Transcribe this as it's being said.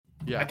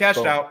Yeah. I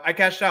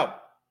cashed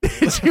out.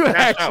 Did you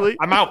actually?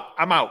 I'm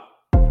out.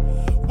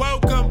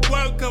 Welcome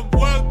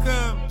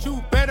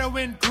to Better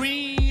Win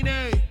Green,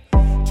 eh?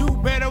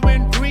 To Better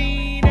Win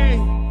Green, eh?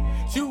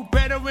 To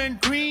Better Win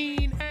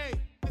Green, eh?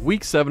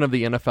 Week 7 of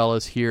the NFL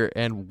is here,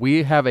 and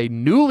we have a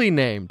newly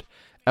named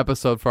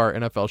episode for our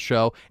NFL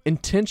show,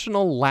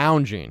 Intentional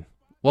Lounging.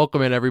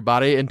 Welcome in,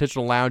 everybody.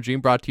 Intentional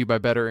Lounging brought to you by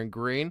Better and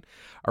Green.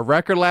 Our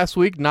record last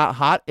week, not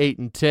hot,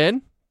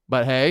 8-10,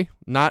 but hey,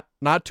 not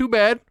too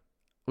bad.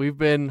 We've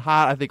been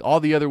hot, I think, all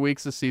the other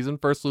weeks this season.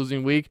 First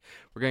losing week.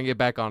 We're going to get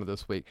back on it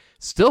this week.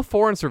 Still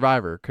 4 in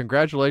Survivor.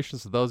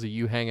 Congratulations to those of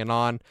you hanging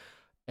on.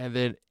 And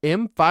then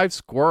M5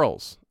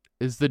 Squirrels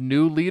is the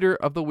new leader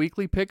of the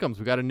weekly pick'ems.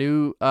 We got a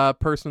new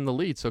person in the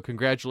lead, so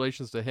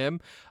congratulations to him.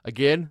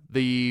 Again,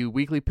 the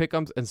weekly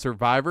pick'ems and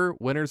Survivor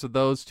winners of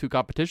those two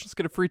competitions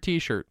get a free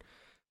T-shirt.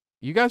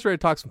 You guys ready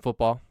to talk some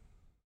football?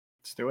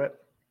 Let's do it.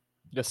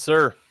 Yes,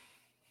 sir.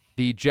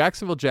 The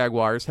Jacksonville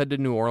Jaguars head to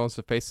New Orleans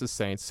to face the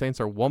Saints.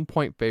 Saints are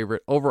 1-point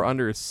favorite.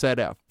 Over-under is set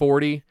at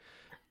 40.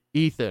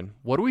 Ethan,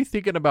 what are we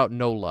thinking about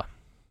NOLA?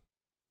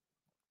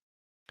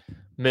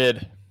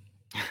 Mid.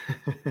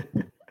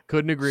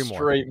 Couldn't agree more.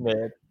 Straight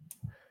mid.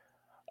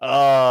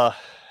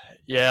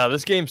 Yeah,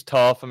 this game's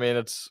tough. I mean,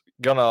 it's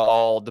gonna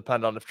all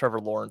depend on if Trevor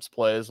Lawrence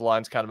plays. The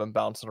line's kind of been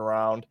bouncing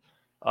around.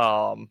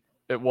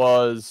 It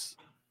was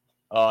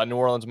New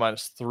Orleans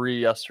 -3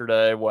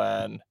 yesterday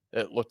when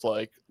it looked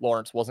like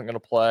Lawrence wasn't going to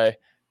play.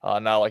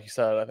 Now, like you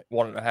said, I think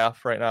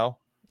 1.5 right now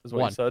is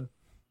what you said.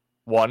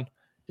 1.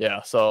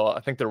 Yeah. So I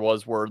think there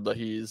was word that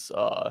he's,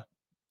 I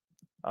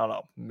don't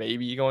know,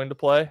 maybe going to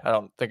play. I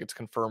don't think it's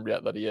confirmed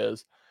yet that he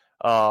is.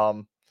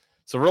 So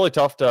really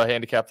tough to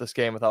handicap this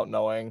game without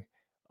knowing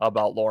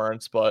about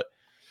Lawrence, but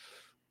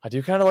I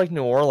do kind of like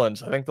New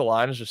Orleans. I think the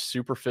line is just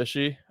super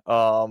fishy.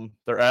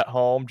 They're at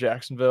home,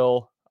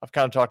 Jacksonville. I've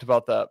kind of talked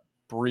about that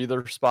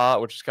breather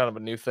spot, which is kind of a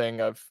new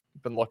thing I've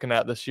been looking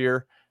at this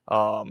year.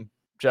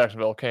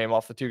 Jacksonville came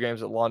off the 2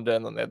 games at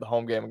London, then they had the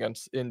home game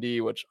against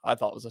Indy, which I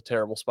thought was a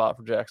terrible spot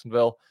for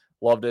Jacksonville.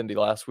 Loved Indy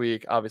last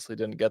week, obviously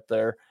didn't get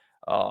there.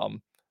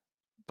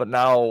 But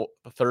now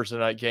the Thursday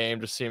night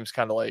game just seems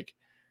kind of like,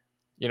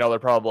 they're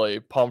probably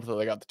pumped that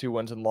they got the 2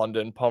 wins in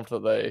London, pumped that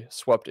they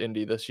swept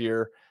Indy this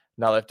year.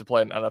 Now they have to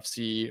play an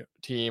NFC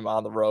team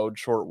on the road,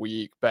 short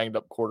week, banged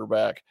up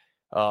quarterback.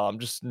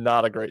 Just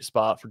not a great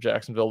spot for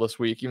Jacksonville this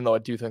week, even though I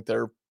do think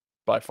they're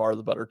by far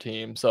the better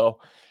team. So,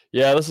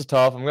 yeah, this is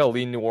tough. I'm going to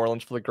lean New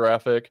Orleans for the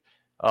graphic.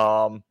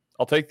 I'll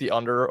take the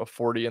under of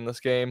 40 in this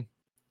game.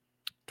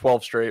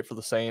 12 straight for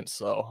the Saints,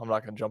 so I'm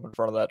not going to jump in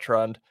front of that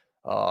trend.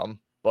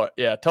 But,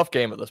 yeah, tough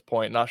game at this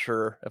point. Not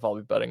sure if I'll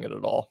be betting it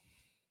at all.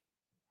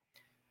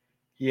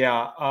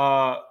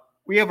 Yeah,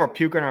 we have our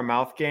puke in our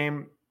mouth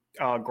game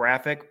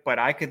graphic, but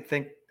I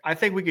think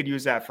we could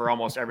use that for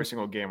almost every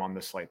single game on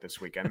this slate this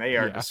weekend. They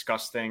are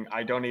disgusting.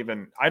 I don't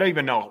even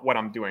know what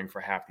I'm doing for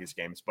half these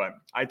games, but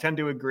I tend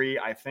to agree.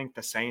 I think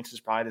the Saints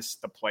is probably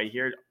the play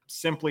here,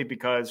 simply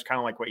because, kind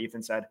of like what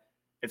Ethan said,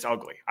 it's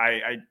ugly.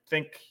 I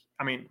think,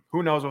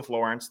 who knows with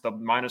Lawrence? The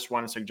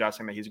 -1 is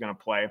suggesting that he's going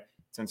to play,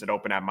 since it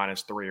opened at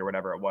 -3 or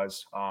whatever it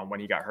was when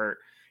he got hurt.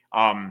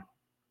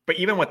 But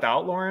even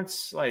without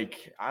Lawrence, I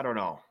don't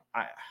know.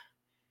 I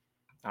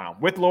don't know.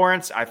 With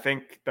Lawrence, I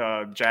think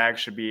the Jags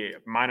should be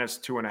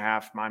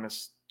 -2.5,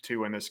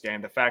 -2 in this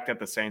game. The fact that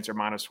the Saints are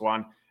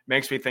 -1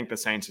 makes me think the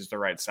Saints is the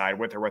right side,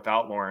 with or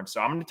without Lawrence.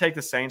 So I'm going to take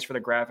the Saints for the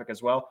graphic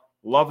as well.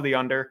 Love the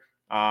under.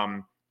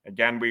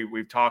 Again,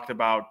 we've talked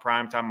about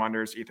primetime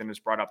unders. Ethan has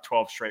brought up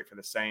 12 straight for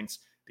the Saints.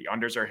 The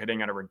unders are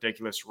hitting at a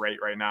ridiculous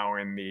rate right now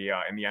in the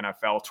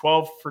NFL.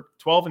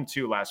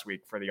 12-2 last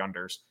week for the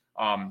unders.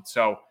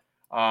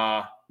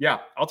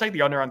 Yeah, I'll take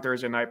the under on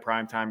Thursday night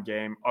primetime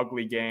game.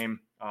 Ugly game.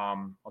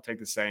 I'll take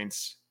the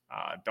Saints.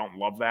 Don't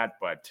love that,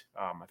 but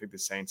I think the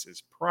Saints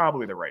is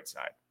probably the right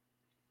side.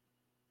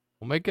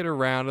 We'll make it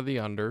around to the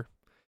under.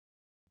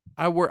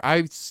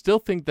 I still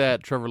think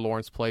that Trevor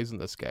Lawrence plays in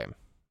this game.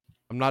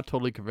 I'm not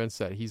totally convinced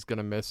that he's going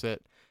to miss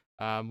it.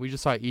 We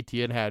just saw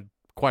ETN had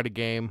quite a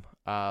game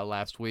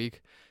last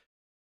week.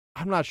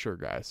 I'm not sure,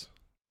 guys.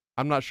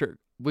 I'm not sure.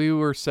 We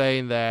were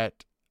saying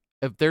that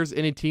if there's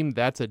any team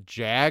that's a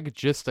Jag,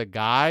 just a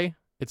guy,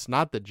 it's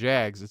not the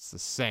Jags, it's the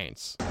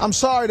Saints. I'm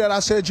sorry that I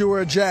said you were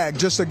a Jag,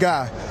 just a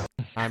guy.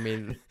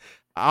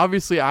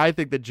 Obviously, I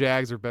think the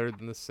Jags are better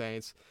than the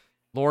Saints.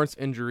 Lawrence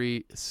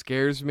injury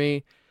scares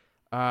me,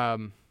 but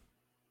I'm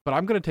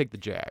going to take the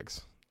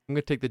Jags. I'm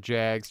going to take the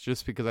Jags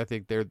just because I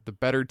think they're the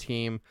better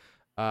team,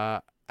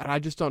 and I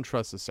just don't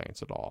trust the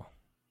Saints at all.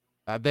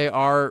 They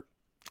are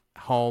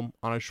home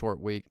on a short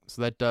week,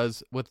 so that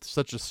does, with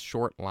such a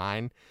short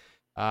line,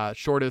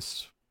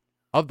 shortest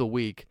of the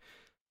week,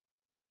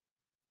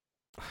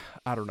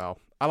 I don't know.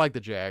 I like the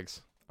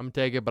Jags. I'm going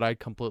to take it, but I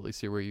completely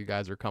see where you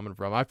guys are coming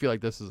from. I feel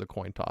like this is a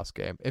coin toss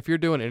game. If you're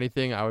doing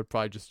anything, I would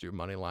probably just do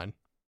money line.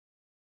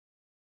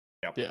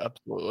 Yep. Yeah,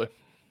 absolutely.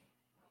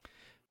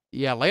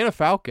 Yeah, Atlanta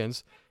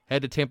Falcons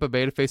head to Tampa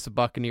Bay to face the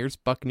Buccaneers.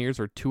 Buccaneers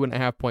are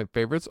 2.5-point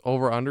favorites.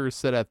 Over-under is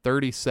set at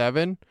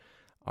 37.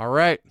 All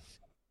right.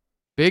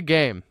 Big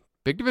game.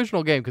 big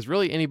divisional game because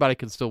really anybody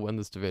can still win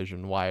this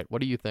division. Wyatt,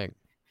 what do you think?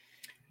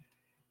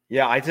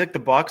 Yeah, I took the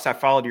Bucks. I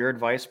followed your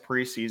advice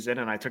preseason,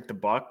 and I took the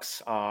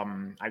Bucks. I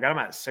got them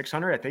at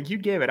 600. I think you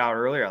gave it out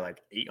earlier,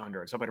 like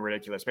 800, something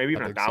ridiculous, maybe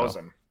even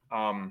 1,000,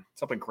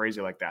 something crazy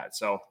like that.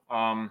 So,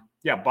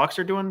 yeah, Bucks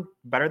are doing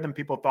better than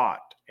people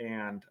thought,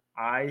 and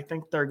I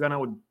think they're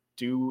gonna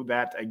do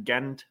that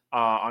again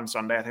on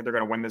Sunday. I think they're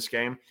gonna win this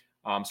game.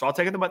 So I'll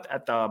take them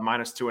at the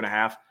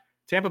 -2.5.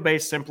 Tampa Bay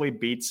simply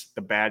beats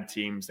the bad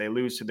teams. They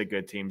lose to the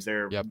good teams.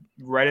 They're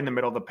right in the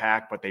middle of the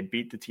pack, but they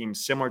beat the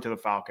teams similar to the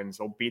Falcons.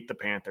 They'll beat the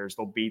Panthers.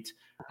 They'll beat,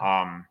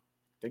 I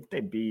think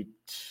they beat,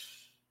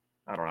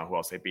 I don't know who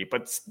else they beat,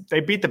 but they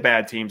beat the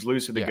bad teams,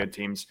 lose to the good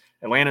teams.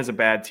 Atlanta's a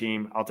bad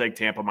team. I'll take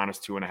Tampa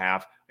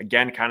 -2.5.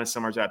 Again, kind of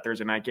similar to that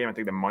Thursday night game. I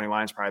think the money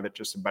line is probably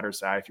just a better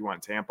side. If you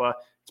want Tampa,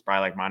 it's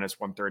probably like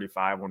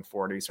 -135,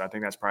 140. So I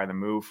think that's probably the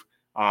move.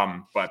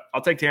 But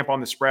I'll take Tampa on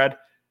the spread.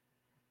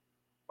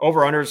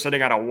 Over-under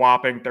sitting at a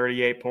whopping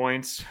 38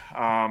 points.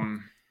 I'll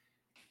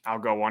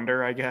go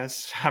under, I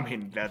guess. I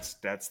mean, that's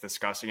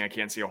disgusting. I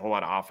can't see a whole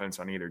lot of offense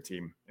on either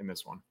team in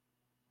this one.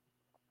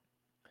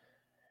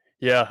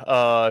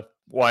 Yeah,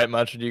 Wyatt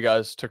mentioned you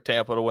guys took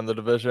Tampa to win the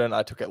division.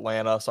 I took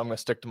Atlanta, so I'm going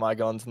to stick to my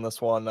guns in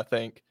this one. I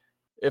think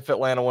if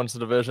Atlanta wins the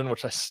division,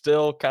 which I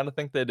still kind of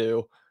think they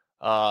do,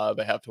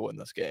 they have to win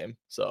this game.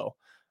 So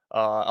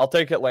I'll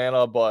take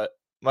Atlanta, but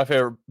my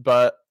favorite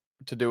bet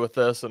to do with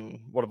this and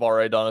what I've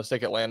already done is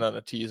take Atlanta in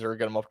a teaser,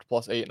 get them up to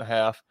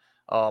 +8.5.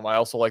 I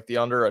also like the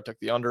under. I took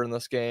the under in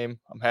this game.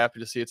 I'm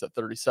happy to see it's at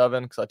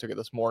 37 because I took it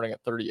this morning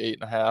at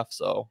 38.5.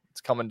 So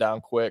it's coming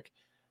down quick.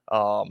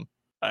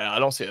 I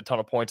don't see a ton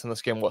of points in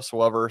this game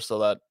whatsoever. So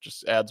that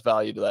just adds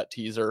value to that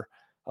teaser.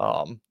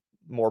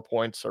 More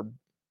points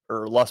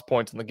or less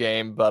points in the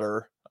game,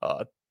 better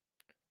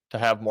to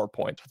have more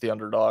points with the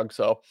underdog.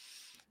 So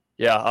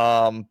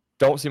yeah,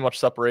 don't see much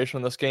separation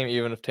in this game,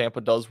 even if Tampa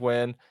does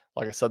win.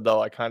 Like I said, though,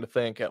 I kind of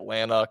think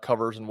Atlanta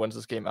covers and wins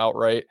this game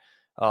outright.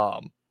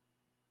 Kind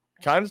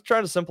of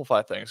trying to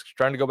simplify things,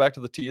 trying to go back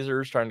to the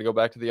teasers, trying to go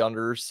back to the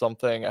unders,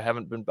 something I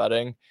haven't been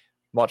betting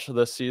much of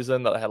this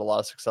season that I had a lot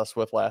of success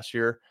with last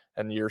year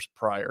and years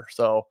prior.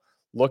 So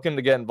looking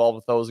to get involved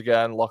with those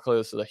again. Luckily,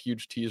 this is a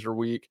huge teaser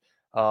week.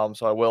 So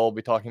I will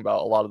be talking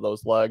about a lot of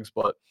those legs.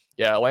 But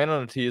yeah, Atlanta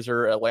in a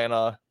teaser,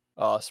 Atlanta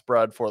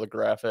spread for the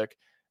graphic.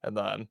 And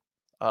then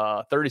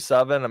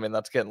 37, I mean,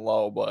 that's getting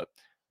low, but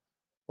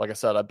like I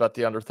said, I bet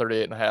the under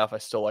 38.5. I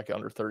still like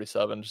under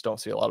 37. Just don't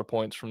see a lot of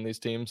points from these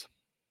teams.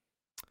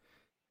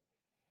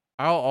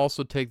 I'll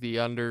also take the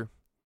under.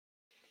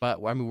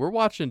 But, I mean, we're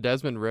watching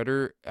Desmond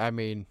Ridder. I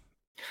mean,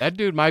 that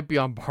dude might be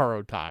on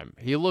borrowed time.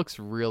 He looks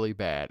really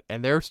bad.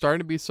 And there's starting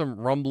to be some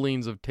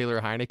rumblings of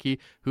Taylor Heineke,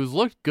 who's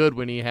looked good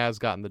when he has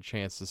gotten the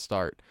chance to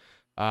start.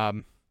 I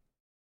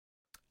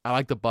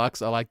like the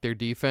Bucs. I like their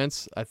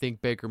defense. I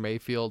think Baker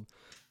Mayfield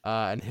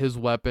and his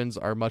weapons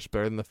are much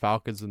better than the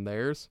Falcons and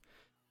theirs.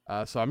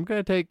 So I'm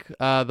going to take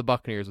the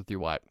Buccaneers with you,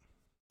 Wyatt.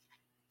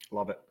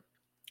 Love it.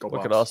 Go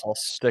Look Bucs. at us all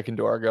sticking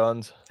to our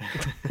guns.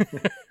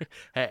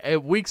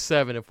 At week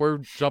 7, if we're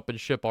jumping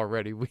ship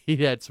already, we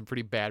had some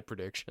pretty bad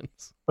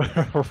predictions.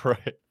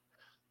 Right.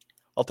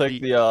 I'll take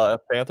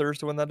the Panthers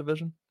to win that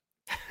division.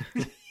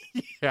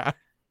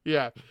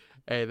 Yeah.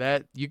 Hey,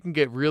 that you can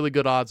get really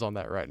good odds on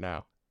that right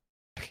now.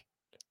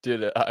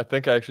 Dude, I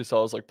think I actually saw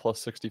it was like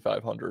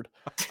 +6,500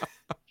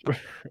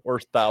 or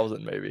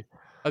 1,000 maybe.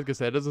 I was going to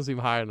say, it doesn't seem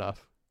high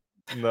enough.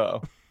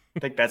 No. I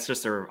think that's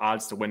just their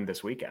odds to win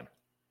this weekend.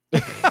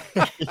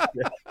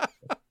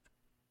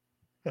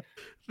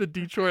 The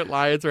Detroit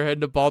Lions are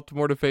heading to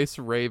Baltimore to face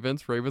the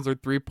Ravens. Ravens are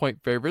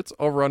 3-point favorites.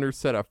 Over-under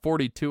set at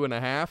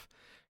 42.5.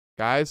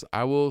 Guys,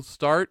 I will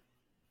start.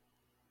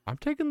 I'm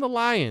taking the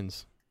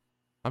Lions.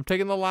 I'm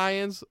taking the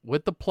Lions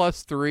with the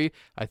 +3.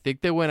 I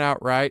think they went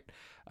outright.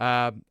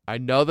 I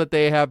know that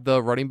they have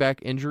the running back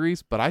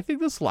injuries, but I think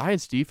this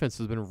Lions defense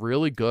has been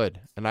really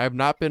good, and I have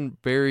not been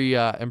very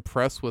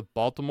impressed with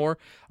Baltimore.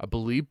 I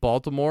believe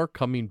Baltimore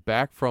coming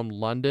back from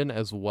London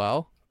as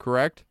well,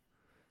 correct?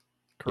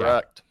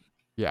 Correct.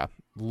 Yeah.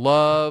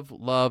 Love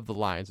the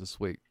Lions this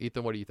week.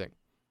 Ethan, what do you think?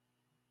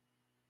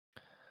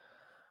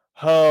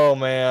 Oh,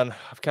 man.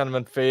 I've kind of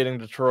been fading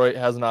Detroit.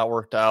 Has not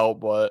worked out,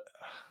 but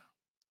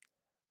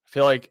I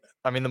feel like,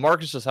 I mean, the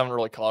markets just haven't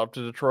really caught up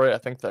to Detroit. I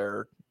think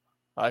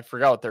I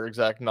forgot what their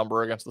exact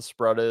number against the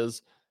spread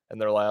is in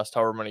their last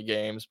however many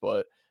games,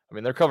 but I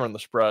mean, they're covering the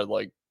spread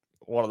like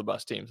one of the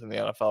best teams in the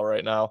NFL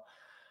right now.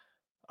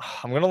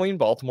 I'm going to lean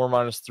Baltimore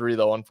 -3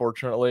 though,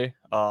 unfortunately.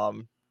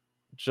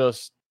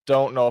 Just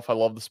don't know if I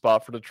love the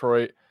spot for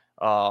Detroit.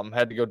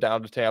 Had to go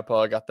down to Tampa.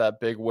 I got that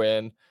big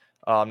win.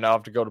 Now I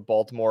have to go to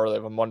Baltimore. They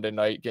have a Monday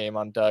night game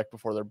on deck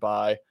before their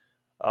bye.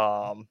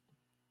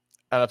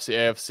 NFC,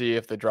 AFC,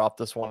 if they drop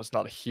this one, it's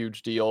not a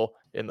huge deal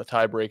in the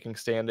tie-breaking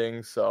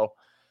standings. So,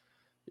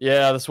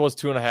 yeah, this was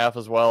 2.5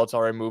 as well. It's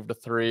already moved to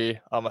 3.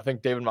 I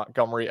think David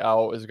Montgomery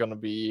out is going to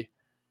be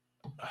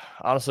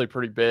honestly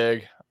pretty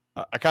big.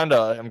 I kind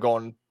of am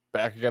going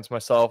back against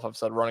myself. I've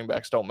said running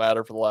backs don't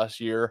matter for the last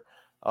year,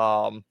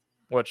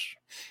 which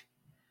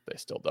they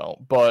still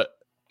don't. But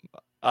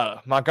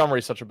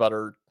Montgomery's such a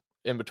better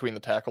in between the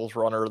tackles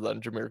runner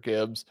than Jahmyr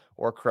Gibbs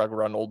or Craig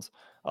Reynolds.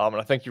 And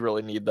I think you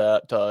really need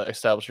that to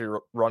establish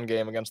your run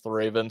game against the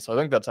Ravens. So I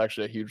think that's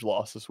actually a huge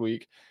loss this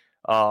week,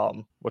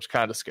 which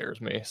kind of scares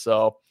me.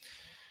 So,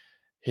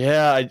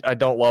 yeah, I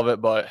don't love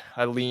it, but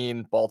I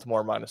lean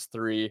Baltimore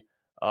 -3.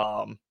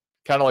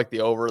 Kind of like the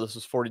over. This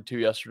was 42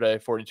 yesterday,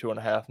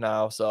 42.5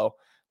 now. So a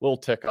little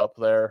tick up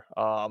there.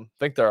 I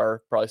think there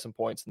are probably some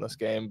points in this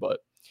game, but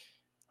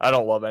I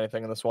don't love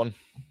anything in this one.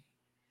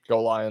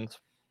 Go Lions.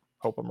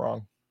 Hope I'm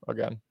wrong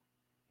again.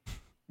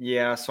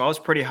 Yeah, so I was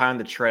pretty high on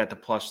the trade at the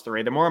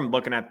 +3. The more I'm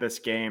looking at this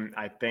game,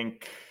 I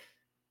think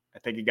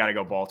you got to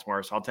go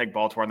Baltimore. So I'll take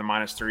Baltimore on the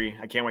 -3.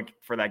 I can't wait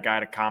for that guy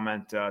to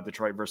comment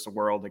Detroit versus the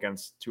world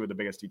against two of the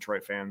biggest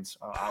Detroit fans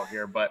out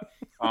here. But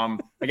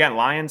again,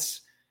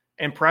 Lions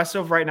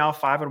impressive right now,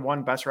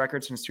 5-1, best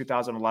record since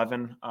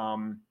 2011.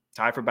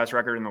 Tied for best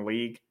record in the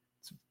league.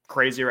 It's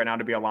crazy right now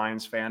to be a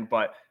Lions fan,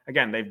 but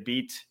again, they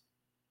beat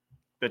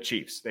the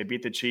Chiefs. They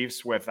beat the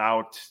Chiefs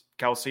without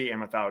Kelce and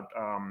without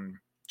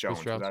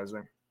Jones. Was that his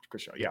name?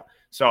 Yeah.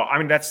 So, I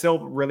mean, that's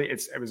still really,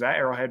 it was at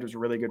Arrowhead. It was a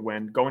really good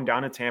win. Going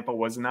down to Tampa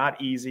was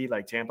not easy.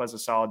 Like, Tampa has a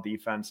solid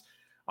defense.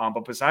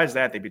 But besides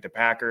that, they beat the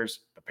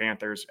Packers, the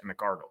Panthers, and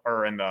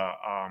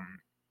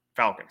the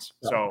Falcons.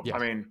 So, yeah. I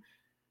mean,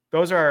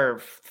 those are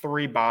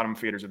three bottom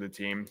feeders of the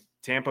team.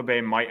 Tampa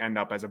Bay might end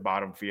up as a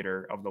bottom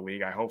feeder of the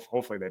league.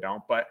 Hopefully they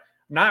don't, but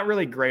not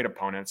really great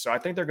opponents. So I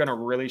think they're going to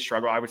really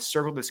struggle. I would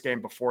circle this game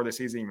before the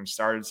season even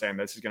started, saying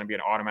this is going to be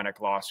an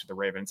automatic loss to the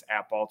Ravens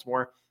at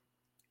Baltimore.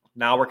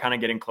 Now we're kind of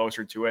getting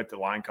closer to it. The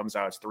line comes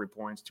out as 3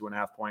 points,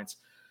 2.5 points.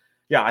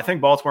 Yeah, I think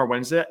Baltimore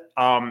wins it.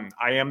 I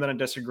am going to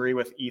disagree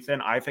with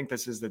Ethan. I think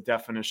this is the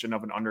definition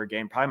of an under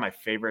game. Probably my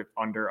favorite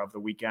under of the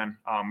weekend.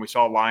 We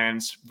saw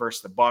Lions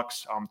versus the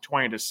Bucs,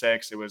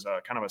 20-6. It was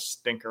a kind of a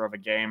stinker of a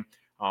game.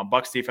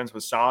 Bucs defense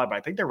was solid, but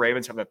I think the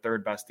Ravens have the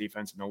third best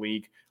defense in the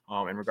league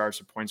in regards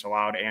to points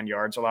allowed and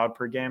yards allowed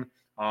per game.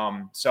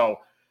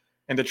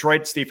 And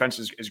Detroit's defense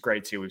is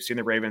great too. We've seen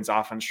the Ravens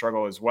offense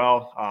struggle as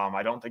well.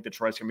 I don't think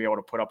Detroit's going to be able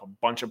to put up a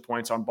bunch of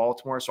points on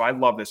Baltimore. So I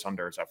love this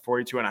under. It's at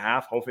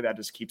 42.5. Hopefully that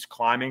just keeps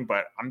climbing,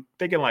 but I'm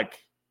thinking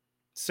like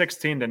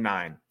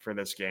 16-9 for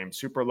this game.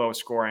 Super low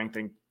scoring. I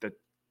think that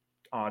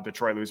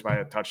Detroit lose by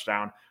a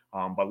touchdown,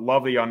 but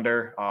love the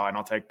under, and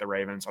I'll take the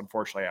Ravens,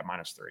 unfortunately, at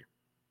 -3.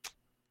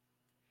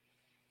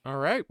 All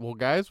right. Well,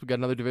 guys, we got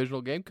another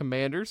divisional game.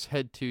 Commanders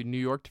head to New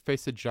York to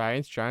face the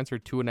Giants. Giants are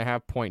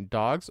 2.5-point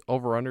dogs.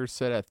 Over-under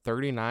set at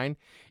 39.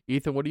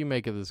 Ethan, what do you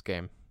make of this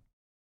game?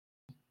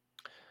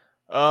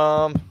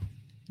 Gotta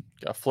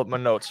flip my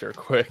notes here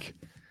quick.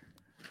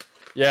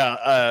 Yeah,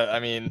 I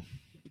mean,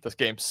 this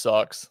game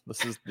sucks.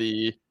 This is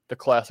the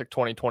classic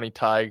 2020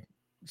 tie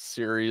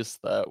series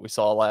that we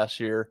saw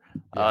last year.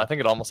 Yeah. I think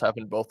it almost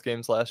happened both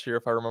games last year,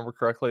 if I remember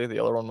correctly. The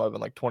other one might have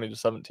been like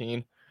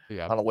 20-17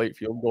 on a late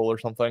field goal or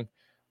something.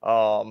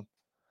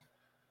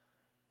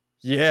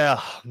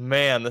 Yeah,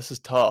 man, this is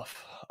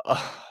tough.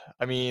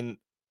 I mean,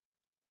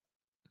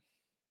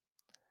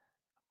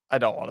 I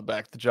don't want to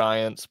back the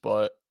Giants,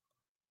 but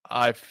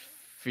I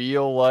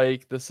feel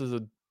like this is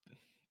a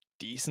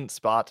decent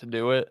spot to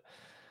do it.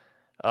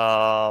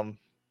 I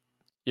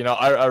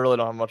really don't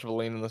have much of a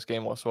lean in this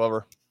game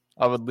whatsoever.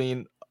 I would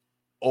lean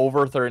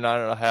over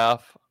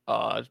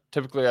 39.5.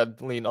 Typically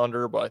I'd lean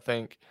under, but I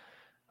think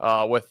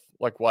with,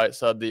 like Wyatt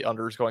said, the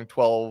under is going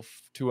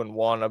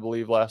 12-2-1, I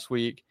believe, last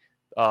week.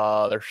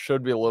 There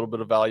should be a little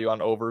bit of value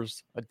on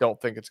overs. I don't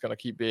think it's going to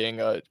keep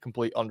being a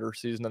complete under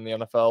season in the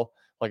NFL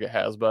like it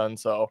has been.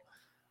 So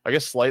I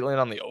guess slightly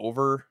on the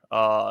over.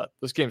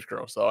 This game's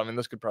gross, though. I mean,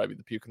 this could probably be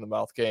the puke in the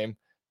mouth game.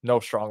 No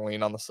strong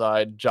lean on the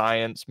side.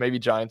 Maybe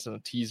Giants in a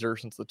teaser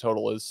since the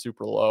total is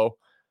super low.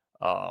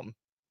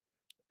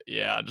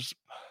 Just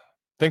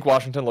think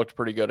Washington looked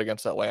pretty good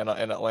against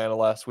Atlanta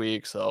last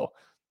week. So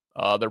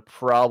they're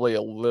probably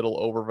a little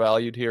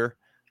overvalued here.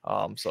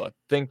 So I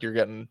think you're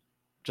getting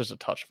just a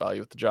touch value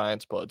with the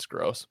Giants, but it's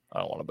gross. I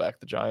don't want to back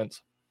the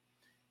Giants.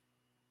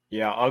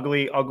 Yeah,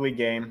 ugly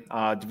game.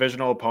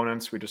 Divisional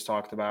opponents we just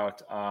talked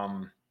about.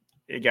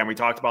 Again, we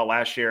talked about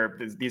last year.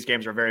 These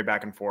games are very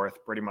back and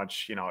forth. Pretty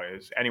much,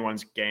 is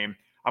anyone's game.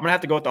 I'm going to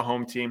have to go with the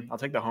home team. I'll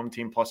take the home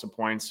team plus the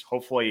points.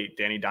 Hopefully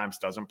Danny Dimes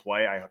doesn't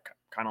play. I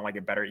kind of like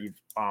it better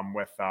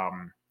with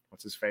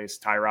what's his face?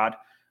 Tyrod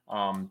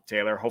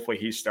Taylor. Hopefully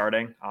he's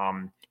starting.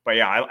 But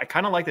yeah, I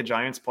kind of like the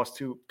Giants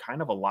 +2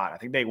 kind of a lot. I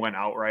think they went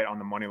outright on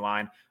the money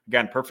line.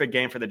 Again, perfect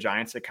game for the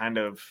Giants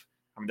to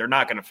they're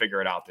not going to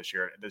figure it out this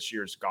year. This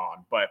year's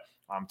gone. But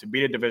to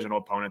beat a divisional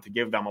opponent, to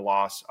give them a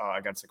loss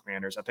against the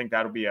Commanders, I think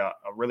that'll be a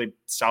really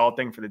solid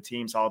thing for the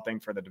team, solid thing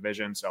for the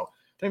division. So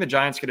I think the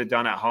Giants get it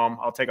done at home.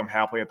 I'll take them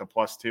happily at the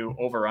 +2.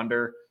 Over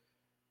under.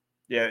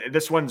 Yeah,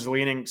 this one's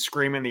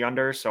screaming the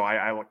under, so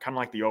I kind of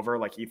like the over,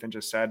 like Ethan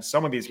just said.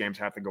 Some of these games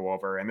have to go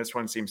over, and this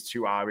one seems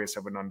too obvious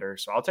of an under,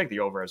 so I'll take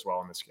the over as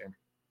well in this game.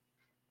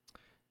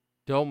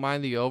 Don't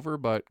mind the over,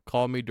 but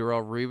call me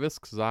Darrelle Revis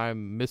because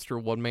I'm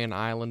Mr. One-Man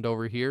Island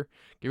over here.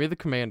 Give me the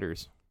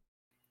Commanders.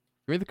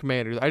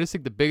 I just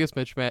think the biggest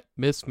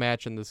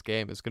mismatch in this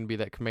game is going to be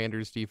that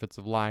Commanders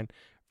defensive line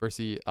versus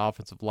the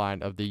offensive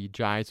line of the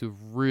Giants,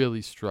 who've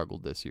really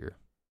struggled this year.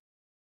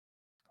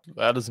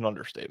 That is an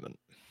understatement.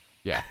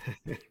 Yeah.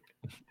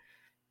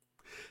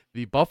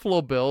 The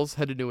Buffalo Bills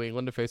head to New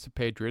England to face the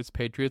Patriots.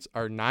 Patriots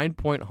are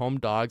 9-point home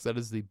dogs. That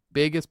is the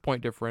biggest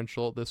point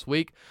differential this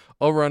week.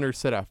 Over-under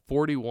set at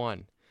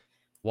 41.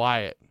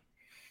 Wyatt,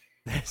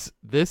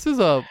 this is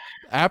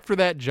after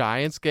that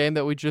Giants game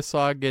that we just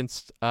saw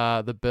against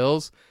the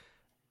Bills,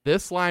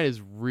 this line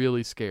is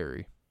really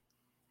scary.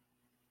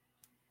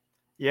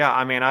 Yeah,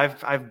 I mean,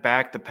 I've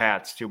backed the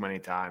Pats too many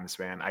times,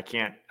 man. I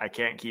can't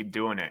keep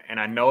doing it.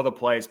 And I know the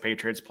play is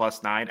Patriots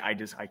 +9.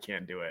 I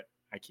can't do it.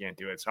 I can't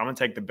do it. So I'm going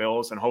to take the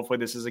Bills, and hopefully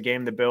this is a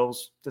game the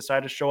Bills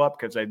decide to show up,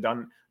 because I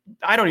don't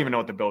even know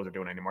what the Bills are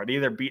doing anymore. They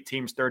either beat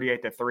teams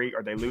 38-3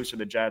 or they lose to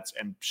the Jets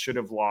and should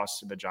have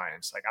lost to the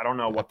Giants. Like, I don't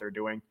know what they're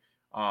doing.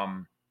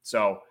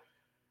 So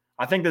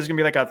I think this is going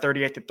to be like a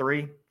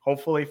 38-3,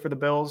 hopefully, for the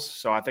Bills.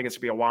 So I think it's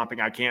going to be a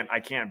whomping. I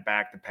can't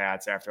back the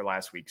Pats after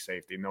last week's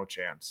safety. No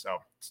chance. So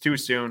it's too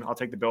soon. I'll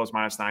take the Bills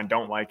 -9.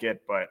 Don't like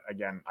it. But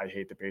again, I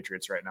hate the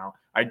Patriots right now.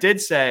 I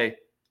did say,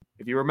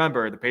 if you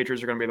remember, the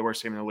Patriots are going to be the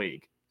worst team in the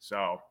league.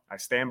 So I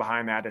stand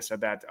behind that. I said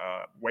that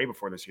way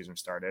before the season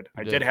started.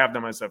 I did have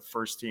them as the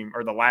first team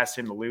or the last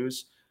team to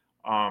lose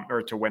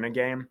or to win a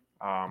game.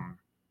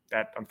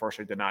 That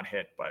unfortunately did not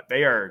hit, but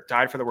they are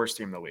tied for the worst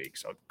team in the league.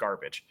 So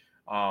garbage.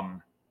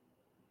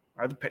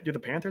 Do the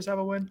Panthers have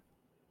a win?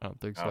 I don't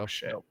think so. Oh,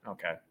 shit. Nope.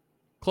 Okay.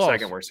 Close.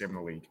 Second worst team in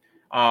the league.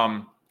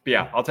 But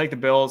yeah, I'll take the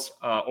Bills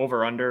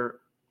over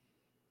under.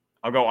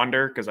 I'll go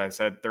under because I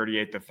said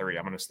 38-3.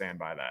 I'm going to stand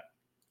by that.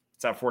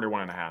 It's at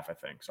 41.5, I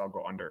think. So I'll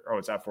go under. Oh,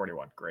 it's at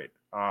 41. Great.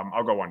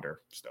 I'll go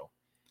under still.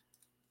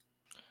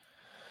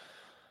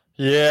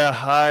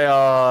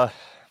 Yeah,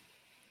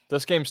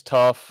 this game's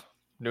tough.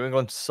 New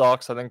England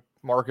sucks. I think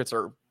markets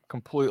are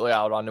completely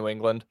out on New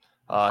England.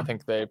 I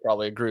think they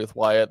probably agree with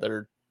Wyatt.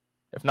 They're,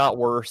 if not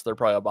worse, they're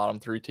probably a bottom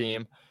 3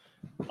 team.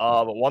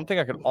 But one thing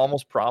I could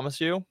almost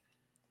promise you,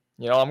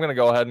 I'm going to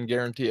go ahead and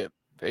guarantee it.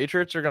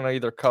 Patriots are going to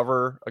either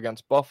cover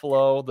against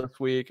Buffalo this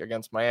week,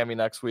 against Miami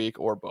next week,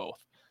 or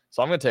both.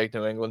 So I'm going to take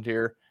New England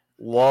here.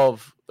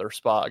 Love their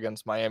spot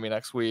against Miami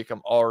next week.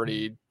 I'm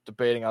already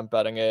debating on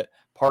betting it.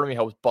 Part of me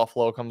hopes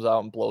Buffalo comes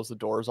out and blows the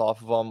doors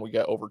off of them. We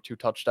get over 2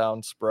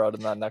 touchdowns spread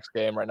in that next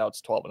game. Right now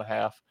it's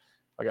 12.5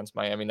 against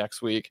Miami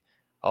next week.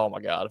 Oh my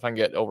God. If I can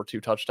get over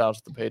 2 touchdowns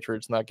with the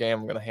Patriots in that game,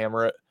 I'm going to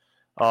hammer it.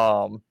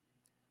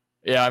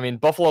 Yeah, I mean,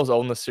 Buffalo's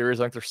owned the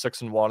series. I think they're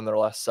 6-1 in their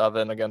last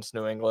 7 against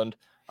New England.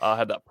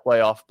 Had that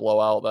playoff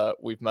blowout that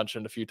we've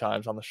mentioned a few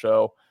times on the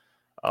show.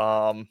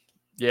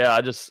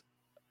 Yeah,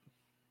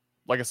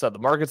 like I said, the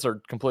markets are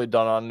completely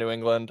done on New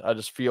England. I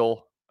just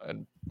feel,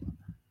 and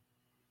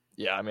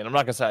yeah, I mean, I'm not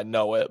going to say I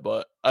know it,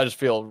 but I just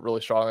feel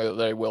really strongly that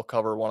they will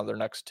cover one of their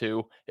next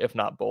 2, if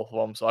not both of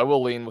them. So I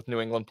will lean with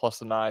New England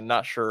 +9.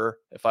 Not sure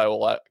if I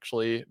will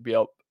actually be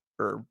up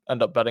or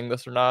end up betting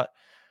this or not.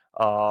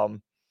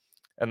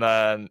 And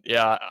then,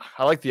 yeah,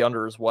 I like the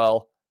under as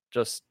well.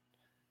 Just,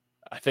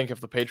 I think if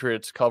the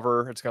Patriots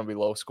cover, it's going to be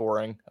low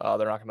scoring. They're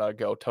not going to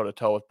go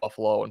toe-to-toe with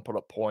Buffalo and put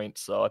up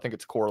points. So I think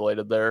it's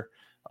correlated there.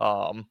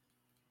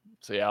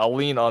 So yeah, I'll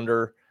lean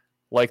under,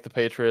 like the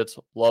Patriots,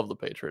 love the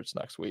Patriots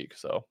next week.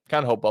 So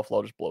kind of hope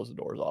Buffalo just blows the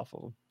doors off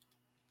of them.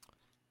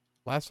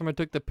 Last time I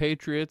took the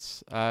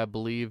Patriots, I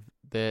believe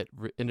that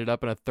ended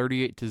up in a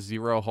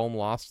 38-0 home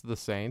loss to the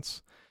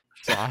Saints.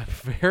 So I'm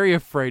very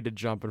afraid to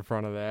jump in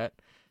front of that.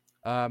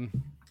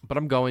 But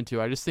I'm going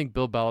to. I just think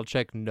Bill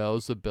Belichick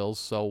knows the Bills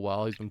so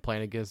well. He's been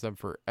playing against them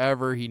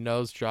forever. He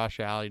knows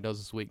Josh Allen. He knows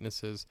his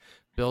weaknesses.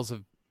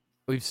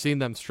 We've seen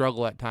them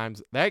struggle at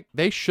times.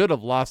 They should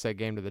have lost that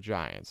game to the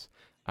Giants.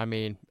 I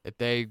mean, if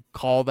they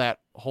call that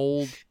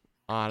hold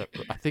on,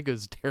 I think it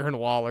was Darren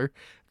Waller.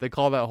 If they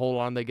call that hold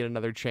on, they get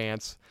another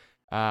chance.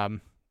 I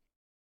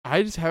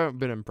just haven't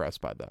been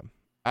impressed by them.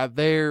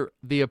 They're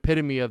the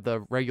epitome of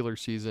the regular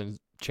season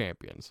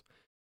champions,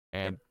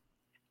 and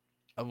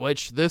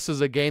which this is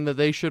a game that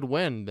they should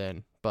win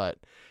then. But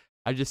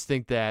I just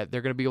think that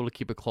they're going to be able to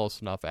keep it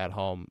close enough at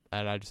home,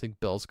 and I just think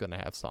Bill's going to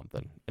have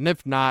something. And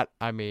if not,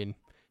 I mean,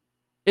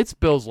 it's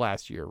Bill's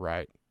last year,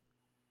 right?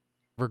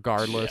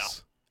 Regardless.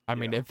 Yeah. I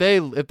mean, if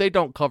they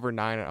don't cover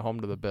 9 at home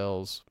to the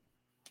Bills,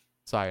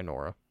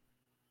 sayonara.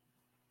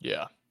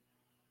 Yeah.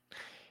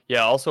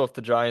 Yeah, also if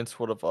the Giants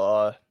would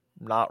have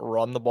not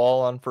run the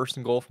ball on 1st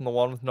and goal from the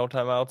 1 with no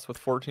timeouts with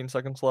 14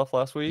 seconds left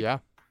last week. Yeah.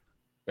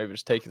 Maybe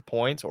just take the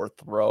points or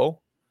throw.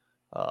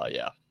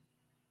 Yeah.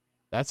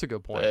 That's a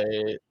good point.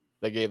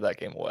 They gave that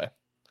game away.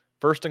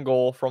 1st and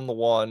goal from the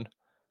 1,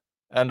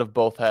 end of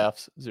both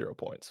halves, 0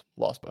 points.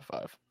 Lost by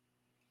 5.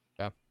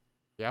 Yeah.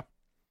 Yeah.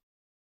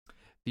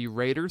 The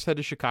Raiders head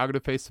to Chicago to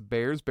face the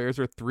Bears. Bears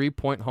are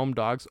 3-point home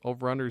dogs.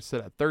 Over-under is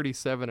set at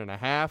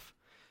 37.5.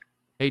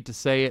 Hate to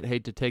say it,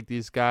 hate to take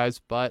these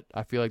guys, but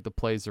I feel like the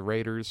play's the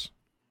Raiders.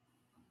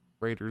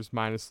 Raiders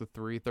minus the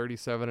 3,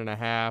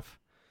 37.5.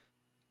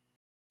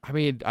 I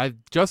mean,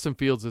 Justin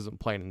Fields isn't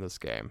playing in this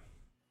game.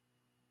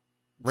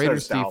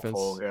 Raiders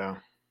defense. Yeah.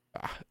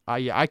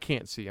 I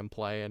can't see him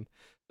playing.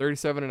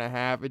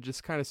 37.5, it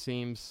just kind of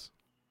seems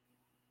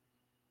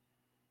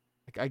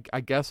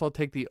I guess I'll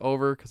take the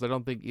over because I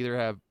don't think either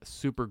have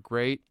super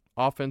great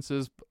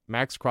offenses.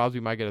 Max Crosby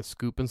might get a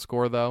scoop and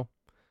score though.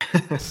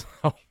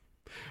 So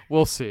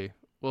we'll see.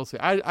 We'll see.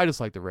 I just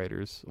like the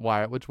Raiders.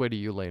 Why? Which way do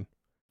you lean?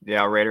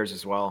 Yeah, Raiders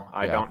as well.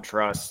 I Yeah. don't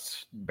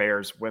trust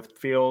Bears with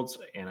Fields,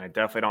 and I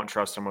definitely don't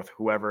trust them with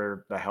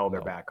whoever the hell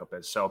their backup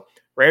is. So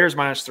Raiders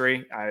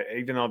 -3.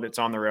 Even though it's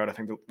on the road, I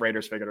think the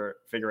Raiders figure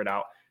it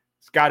out.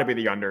 It's got to be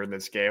the under in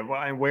this game.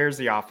 Well, and where's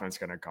the offense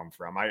going to come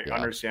from? I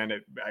understand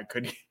it.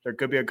 There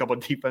could be a couple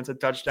of defensive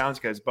touchdowns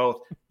because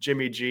both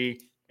Jimmy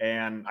G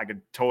and I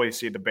could totally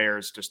see the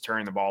Bears just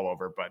turning the ball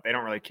over, but they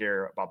don't really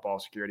care about ball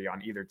security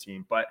on either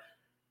team. But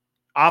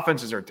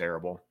offenses are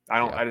terrible.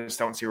 I just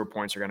don't see where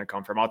points are going to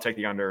come from. I'll take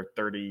the under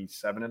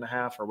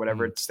 37.5 or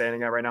whatever it's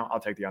standing at right now. I'll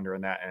take the under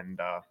in that and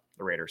the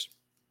Raiders.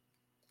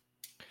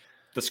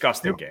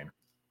 Disgusting game.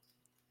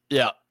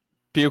 Yeah.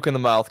 Puke in the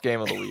mouth game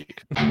of the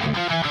week.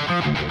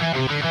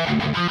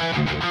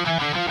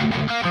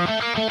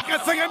 You're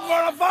singing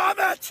for a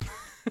vomit!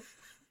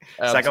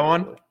 Second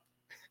one?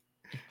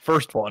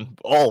 First one.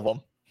 All of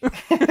them.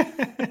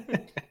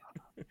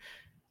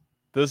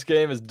 This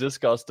game is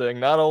disgusting.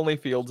 Not only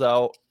Fields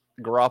out,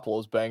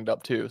 Garoppolo's banged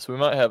up too. So we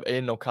might have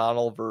Aiden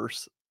O'Connell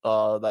versus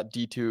that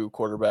D2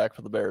 quarterback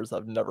for the Bears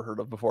I've never heard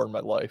of before in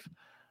my life.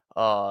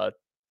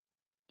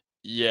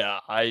 Yeah,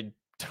 I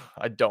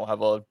don't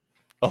have a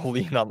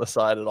lean on the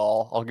side at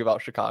all. I'll give out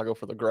Chicago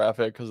for the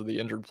graphic because of the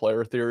injured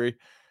player theory.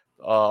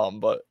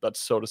 But that's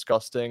so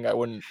disgusting. I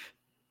wouldn't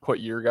put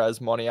your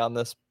guys' money on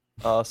this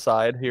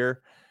side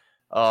here.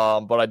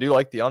 But I do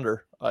like the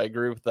under. I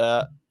agree with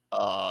that.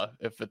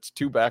 If it's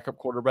two backup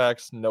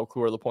quarterbacks, no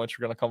clue where the points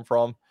are going to come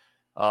from.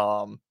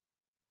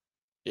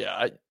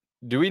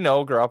 Do we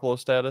know Garoppolo's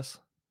status?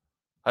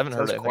 I haven't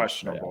heard anything.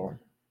 Questionable.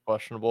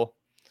 Questionable.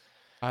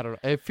 I don't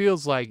know. It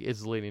feels like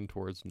it's leaning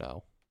towards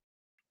no.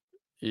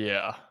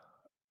 Yeah.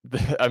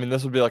 I mean,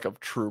 this would be like a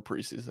true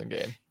preseason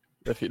game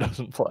if he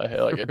doesn't play.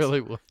 Like It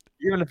really would.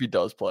 Even if he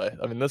does play.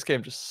 I mean, this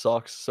game just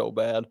sucks so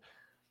bad.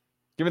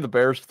 Give me the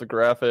Bears for the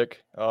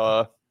graphic.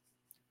 Yeah,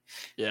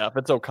 if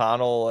it's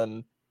O'Connell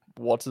and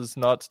what's his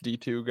nuts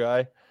D2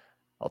 guy,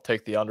 I'll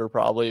take the under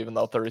probably, even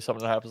though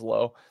 37.5 is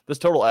low. This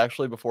total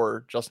actually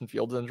before Justin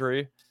Fields'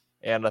 injury,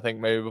 and I think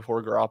maybe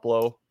before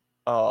Garoppolo,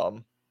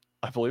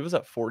 I believe is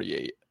at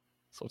 48.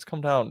 So it's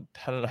come down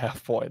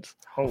 10.5 points.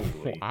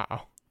 Holy.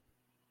 Wow.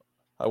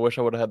 I wish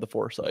I would have had the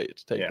foresight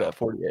to take that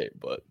 48,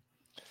 but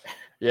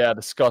yeah,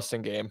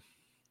 disgusting game.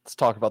 Let's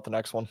talk about the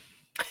next one.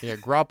 Yeah,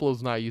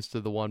 Garoppolo's not used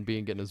to the one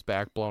getting his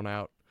back blown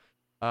out.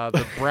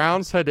 The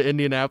Browns head to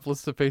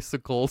Indianapolis to face the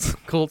Colts.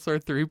 Colts are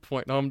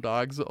 3-point home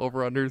dogs.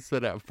 Over-under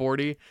sit at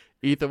 40.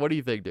 Ethan, what do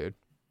you think, dude?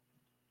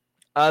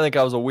 I think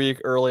I was a week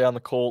early on the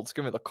Colts.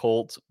 Give me the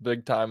Colts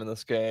big time in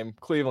this game.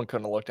 Cleveland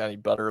couldn't have looked any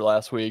better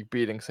last week,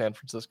 beating San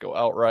Francisco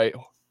outright.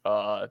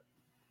 I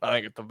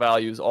think the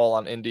value is all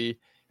on Indy.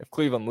 If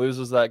Cleveland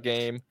loses that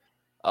game,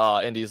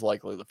 Indy's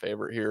likely the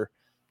favorite here.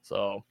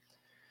 So,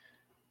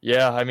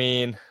 yeah, I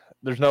mean,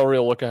 there's no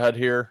real look ahead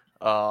here.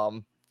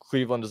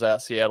 Cleveland is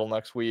at Seattle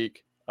next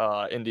week.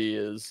 Indy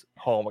is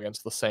home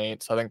against the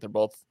Saints. I think they're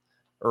both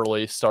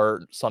early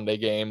start Sunday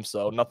games,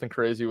 so nothing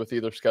crazy with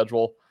either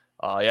schedule.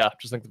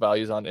 Just think the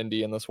value's on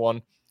Indy in this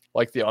one.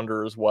 Like the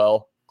under as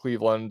well.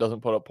 Cleveland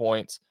doesn't put up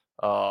points.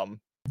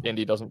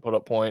 Indy doesn't put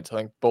up points. I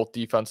think both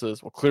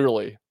defenses, well,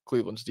 clearly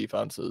Cleveland's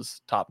defense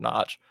is top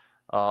notch.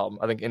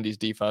 I think Indy's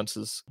defense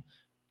is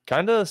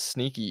kind of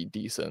sneaky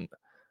decent.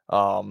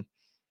 Like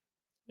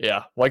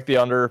the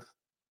under,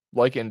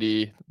 like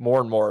Indy,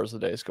 more and more as the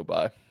days go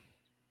by.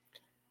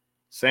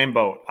 Same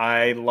boat.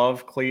 I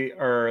love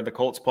the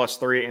Colts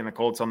 +3 and the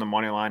Colts on the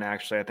money line.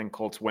 Actually, I think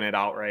Colts win it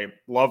outright.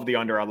 Love the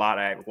under a lot.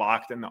 I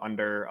locked in the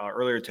under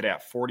earlier today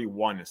at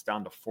 41. It's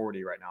down to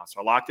 40 right now. So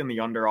I locked in the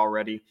under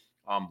already.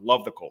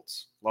 Love the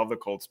Colts. Love the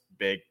Colts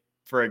big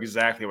for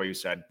exactly what you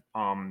said.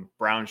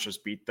 Browns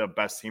just beat the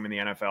best team in the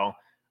NFL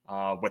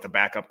with a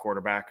backup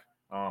quarterback.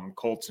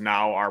 Colts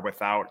now are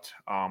without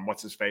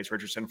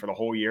Richardson for the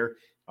whole year.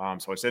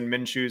 So it's in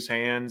Minshew's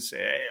hands.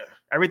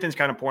 Everything's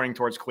kind of pointing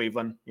towards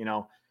Cleveland.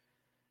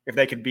 If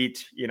they could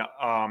beat,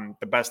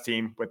 the best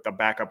team with the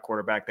backup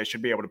quarterback, they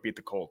should be able to beat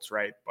the Colts,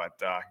 right?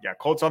 But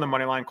Colts on the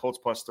money line, Colts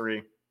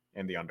 +3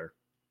 and the under.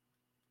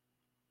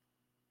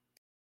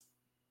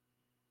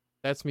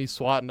 That's me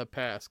swatting a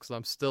pass because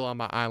I'm still on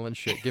my island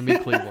shit. Give me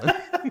Cleveland.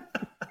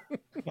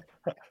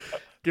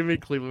 Give me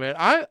Cleveland,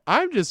 man.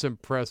 I'm just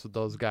impressed with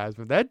those guys,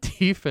 man. That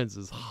defense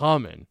is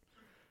humming.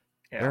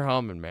 Yeah. They're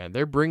humming, man.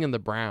 They're bringing the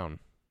brown.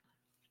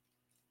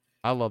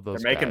 I love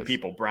those They're making guys.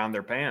 people brown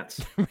their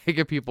pants.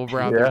 Making people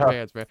brown their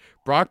pants, man.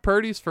 Brock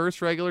Purdy's first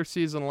regular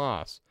season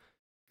loss.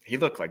 He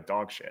looked like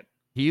dog shit.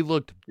 He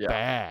looked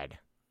bad.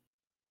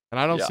 And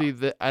I don't see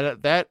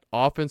that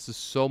offense is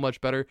so much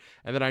better.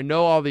 And then I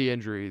know all the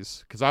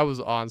injuries because I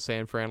was on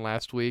San Fran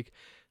last week.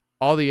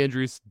 All the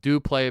injuries do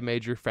play a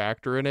major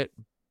factor in it.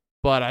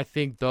 But I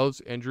think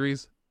those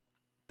injuries,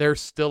 they're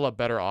still a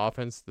better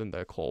offense than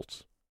the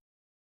Colts.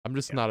 I'm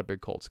just not a big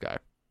Colts guy.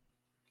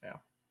 Yeah.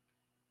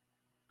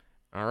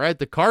 All right,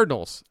 the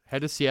Cardinals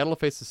head to Seattle to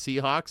face the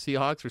Seahawks.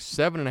 Seahawks are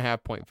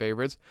 7.5-point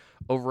favorites.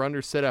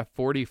 Over-under set at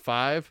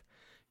 45.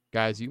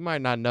 Guys, you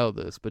might not know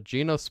this, but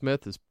Geno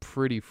Smith is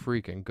pretty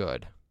freaking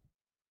good.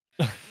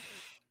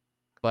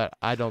 But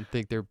I don't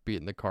think they're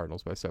beating the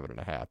Cardinals by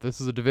 7.5.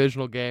 This is a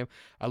divisional game.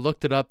 I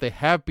looked it up. They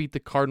have beat the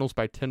Cardinals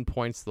by 10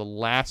 points the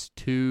last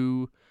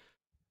two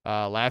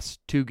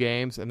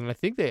games, and then I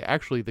think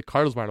the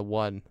Cardinals might have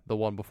won the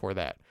one before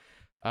that.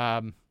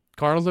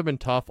 Cardinals have been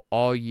tough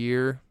all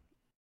year.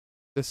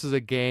 This is a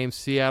game.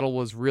 Seattle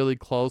was really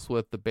close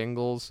with the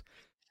Bengals.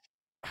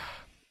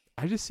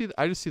 I just see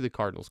the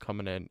Cardinals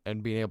coming in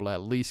and being able to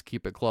at least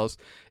keep it close.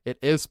 It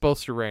is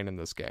supposed to rain in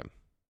this game.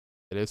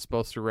 It is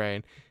supposed to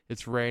rain.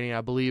 It's raining,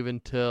 I believe,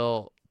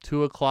 until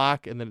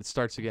 2:00, and then it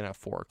starts again at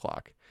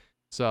 4:00.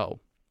 So,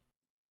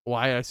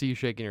 why I see you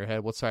shaking your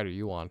head. What side are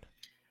you on?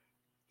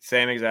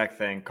 Same exact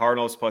thing.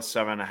 Cardinals plus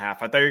 7.5.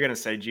 I thought you were going to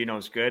say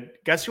Geno's good.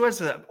 Guess who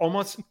has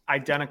almost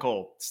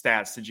identical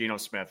stats to Geno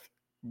Smith?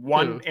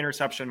 One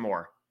interception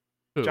more.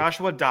 Who?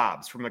 Joshua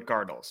Dobbs from the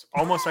Cardinals.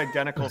 Almost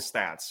identical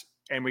stats.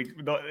 And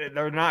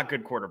they're not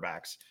good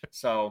quarterbacks.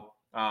 So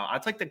I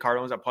take the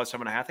Cardinals at plus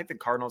 7.5. I think the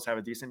Cardinals have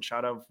a decent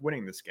shot of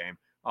winning this game.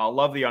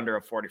 Love the under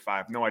of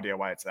 45. No idea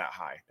why it's that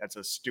high. That's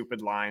a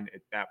stupid line.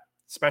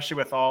 Especially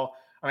with all.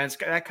 I mean,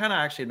 that kind of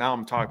actually, now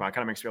I'm talking about, it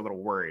kind of makes me a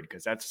little worried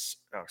because that's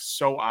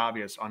so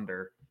obvious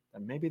under.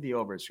 And maybe the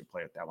overs should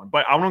play at that one.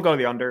 But I'm going to go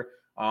the under.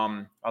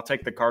 I'll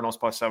take the Cardinals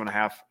plus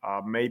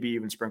 7.5. Maybe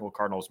even sprinkle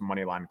Cardinals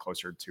money line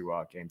closer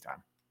to game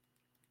time.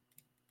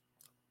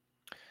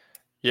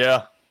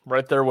 Yeah,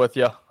 right there with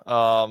you.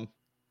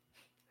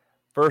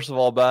 First of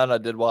all, Ben, I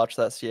did watch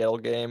that Seattle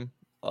game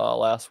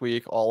last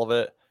week, all of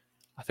it.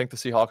 I think the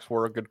Seahawks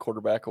were a good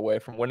quarterback away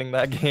from winning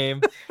that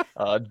game.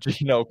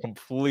 Geno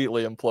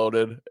completely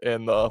imploded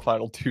in the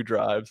final 2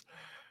 drives.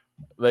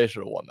 They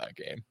should have won that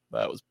game.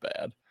 That was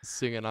bad.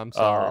 Singing, I'm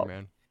sorry,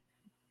 man.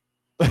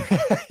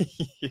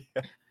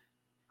 Yeah.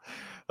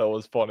 That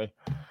was funny.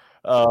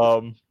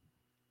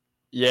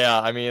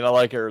 Yeah, I mean, I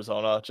like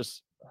Arizona.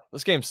 Just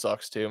this game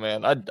sucks too,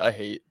 man. I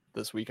hate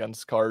this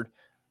weekend's card.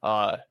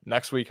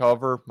 Next week,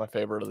 however, my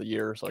favorite of the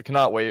year. So I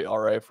cannot wait, all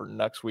right, for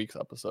next week's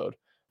episode.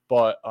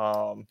 But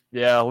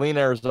yeah, lean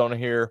Arizona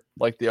here,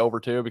 like the over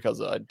too,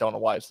 because I don't know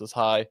why it's this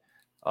high.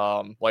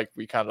 Like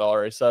we kind of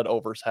already said,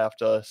 overs have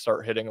to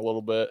start hitting a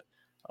little bit.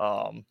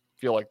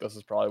 Feel like this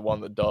is probably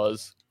one that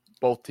does.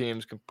 Both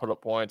teams can put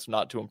up points.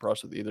 Not too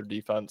impressed with either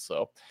defense.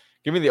 So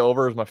give me the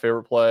over as my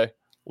favorite play.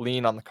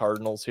 Lean on the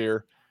Cardinals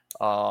here.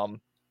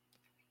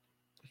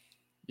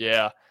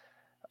 Yeah.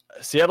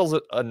 Seattle's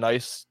a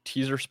nice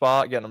teaser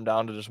spot, getting them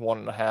down to just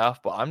 1.5,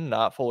 but I'm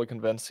not fully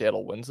convinced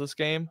Seattle wins this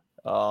game.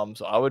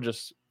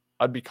 So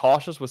I'd be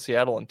cautious with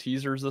Seattle in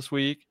teasers this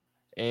week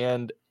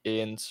and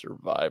in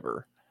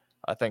Survivor.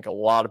 I think a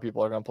lot of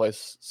people are going to play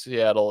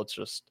Seattle. It's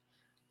just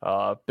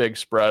big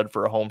spread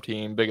for a home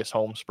team, biggest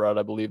home spread,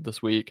 I believe,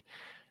 this week.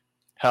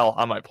 Hell,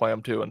 I might play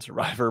them too in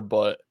Survivor,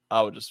 but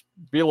I would just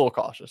be a little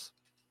cautious.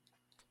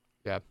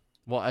 Yeah.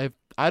 Well,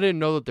 I didn't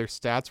know that their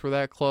stats were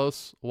that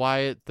close.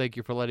 Wyatt, thank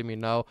you for letting me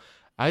know.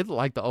 I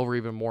like the over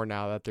even more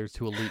now that there's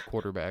 2 elite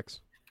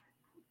quarterbacks.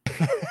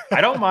 I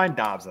don't mind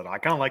Dobbs at all. I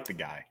kind of like the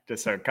guy.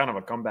 Just a kind of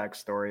a comeback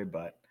story,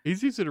 but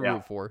he's easy to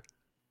root for.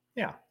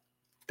 Yeah.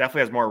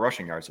 Definitely has more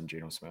rushing yards than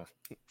Geno Smith.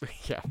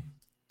 Yeah.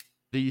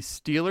 The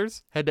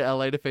Steelers head to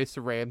LA to face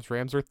the Rams.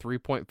 Rams are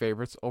 3-point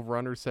favorites.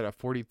 Over-under set at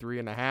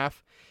 43.5.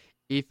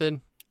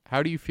 Ethan,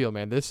 how do you feel,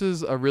 man? This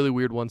is a really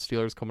weird one.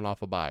 Steelers coming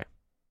off a bye.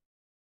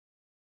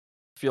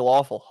 Feel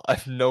awful. I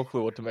have no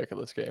clue what to make of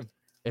this game.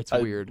 It's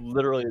weird.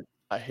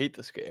 I hate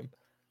this game.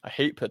 I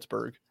hate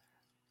Pittsburgh.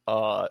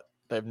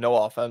 They have no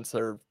offense.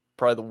 They're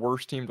probably the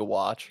worst team to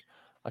watch.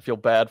 I feel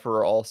bad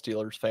for all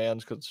Steelers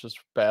fans because it's just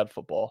bad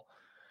football.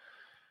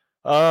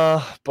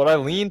 But I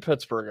lean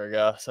Pittsburgh, I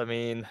guess. I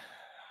mean,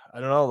 I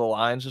don't know. The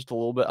line's just a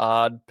little bit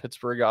odd.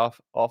 Pittsburgh off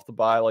the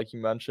bye, like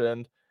you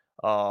mentioned.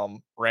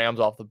 Rams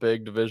off the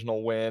big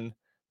divisional win.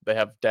 They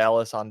have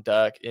Dallas on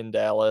deck in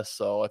Dallas.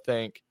 So I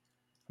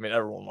mean,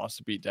 everyone wants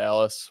to beat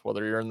Dallas,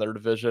 whether you're in their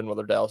division,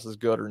 whether Dallas is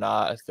good or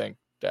not. I think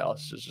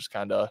Dallas is just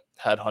kind of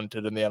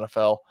headhunted in the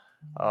NFL.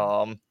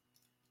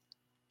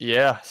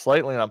 Yeah,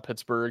 slightly on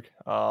Pittsburgh.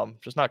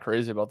 Just not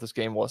crazy about this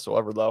game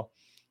whatsoever, though.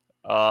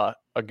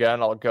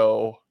 Again, I'll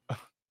go.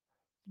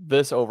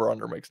 This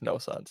over-under makes no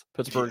sense.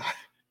 Pittsburgh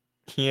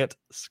can't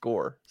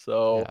score.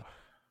 So, yeah.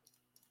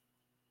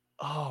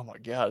 Oh my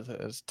God,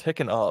 it's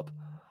ticking up.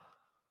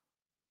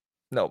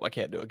 No, I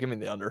can't do it. Give me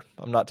the under.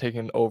 I'm not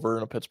taking over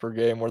in a Pittsburgh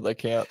game where they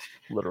can't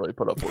literally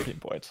put up 14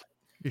 points.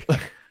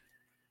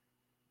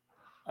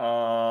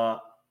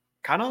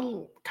 Kind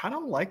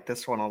of like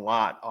this one a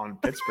lot on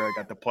Pittsburgh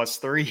at the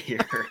 +3 here.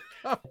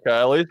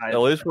 Okay, at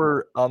least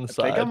we're on the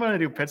side. I think I'm going to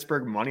do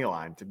Pittsburgh money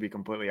line, to be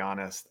completely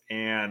honest.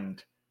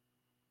 And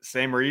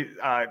same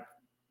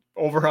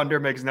over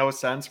under makes no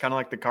sense, kind of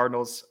like the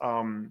Cardinals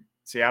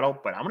Seattle,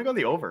 but I'm going to go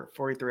the over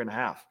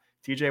 43.5.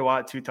 TJ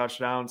Watt 2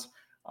 touchdowns.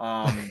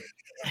 I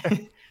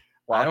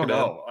don't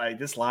know.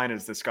 This line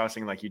is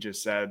disgusting, like you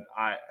just said.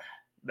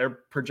 they're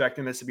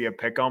projecting this to be a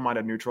pick-em on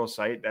a neutral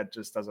site. That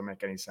just doesn't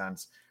make any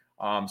sense.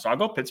 So I'll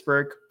go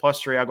Pittsburgh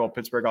 +3. I'll go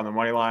Pittsburgh on the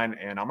money line,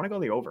 and I'm going to go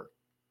the over.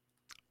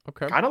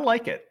 Okay. Kind of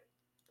like it.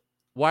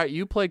 Wyatt,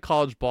 you play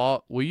college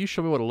ball. Will you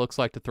show me what it looks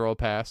like to throw a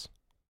pass?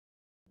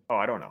 Oh,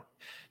 I don't know.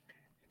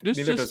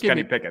 Neither does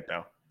Kenny Pickett,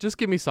 though. Just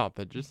give me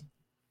something. Just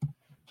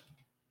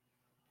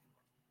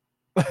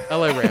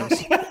LA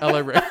Rams. LA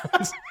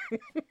Rams.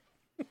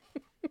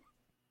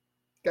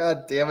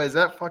 God damn it. Is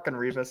that fucking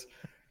Revis?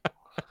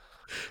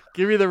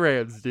 Give me the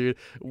Rams, dude.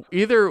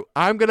 Either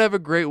I'm going to have a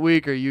great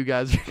week or you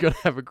guys are going to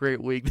have a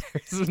great week.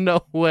 There's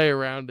no way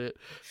around it.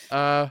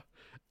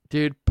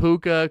 Dude,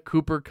 Puka,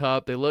 Cooper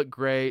Kupp, they look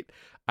great.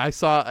 I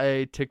saw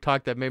a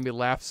TikTok that made me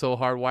laugh so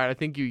hard. Wyatt, I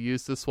think you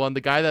used this one. The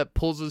guy that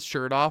pulls his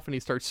shirt off and he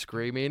starts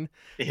screaming.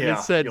 Yeah,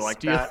 it said, you like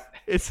that?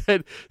 It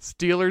said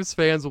Steelers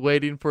fans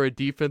waiting for a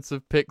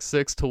defensive pick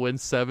 6 to win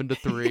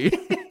 7-3.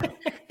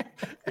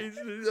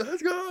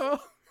 Let's go.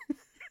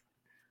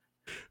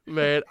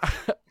 Man,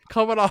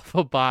 coming off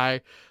a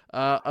bye,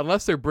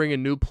 unless they're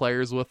bringing new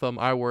players with them,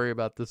 I worry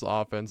about this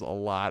offense a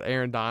lot.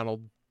 Aaron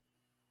Donald,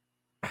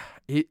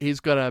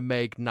 he's going to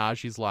make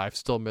Najee's life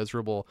still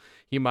miserable.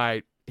 He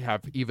might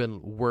have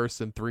even worse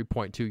than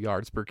 3.2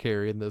 yards per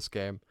carry in this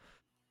game.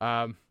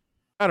 I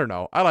don't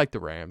know. I like the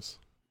Rams.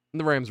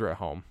 The Rams are at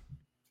home.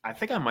 I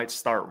think I might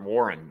start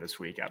Warren this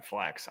week at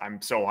flex.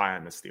 I'm so high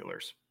on the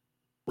Steelers.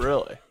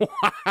 Really?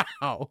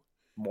 Wow.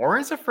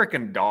 Warren's a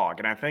freaking dog,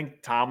 and I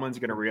think Tomlin's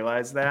going to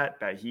realize that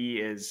he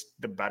is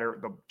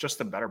just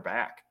the better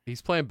back.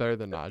 He's playing better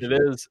than Najee.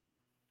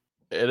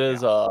 It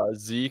is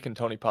Zeke and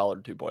Tony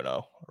Pollard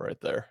 2.0 right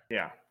there.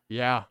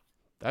 Yeah,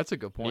 that's a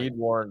good point. Need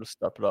Warren to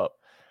step it up.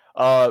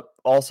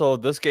 Also,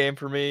 this game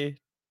for me,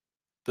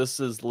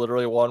 this is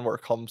literally one where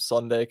come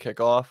Sunday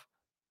kickoff,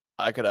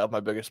 I could have my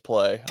biggest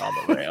play on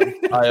the Rams.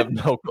 I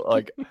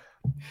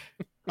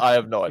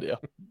have no idea.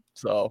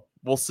 So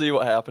we'll see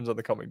what happens in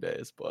the coming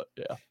days, but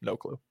yeah, no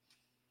clue.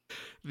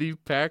 The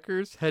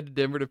Packers head to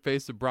Denver to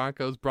face the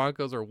Broncos.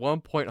 Broncos are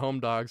 1-point home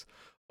dogs.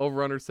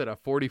 Over-under set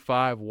at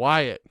 45.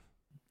 Wyatt.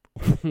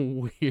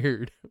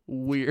 Weird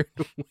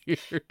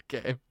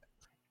game.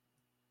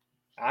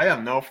 I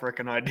have no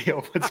freaking idea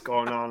what's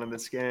going on in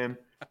this game.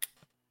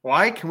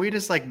 Why can we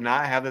just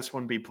not have this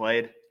one be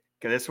played?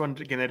 Can they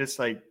just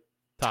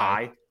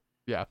tie?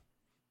 Yeah.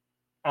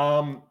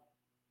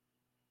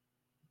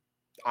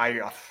 I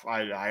have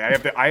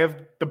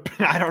the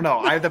I don't know.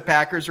 I have the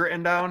Packers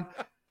written down.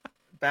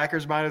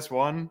 Packers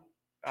 -1.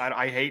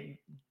 I hate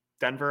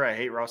Denver. I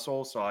hate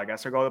Russell, so I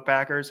guess I'll go with the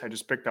Packers. I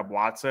just picked up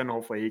Watson.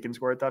 Hopefully he can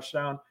score a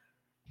touchdown.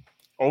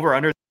 Over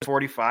under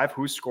 45.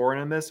 Who's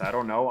scoring in this? I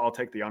don't know. I'll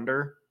take the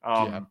under.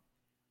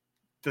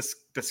 This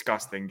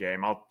disgusting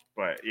game.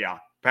 But yeah,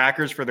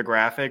 Packers for the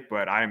graphic,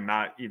 but I'm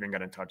not even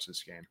going to touch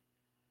this game.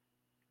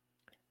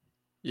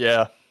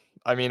 Yeah.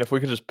 I mean, if we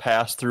could just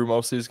pass through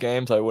most of these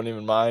games, I wouldn't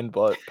even mind.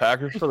 But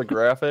Packers for the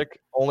graphic.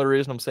 Only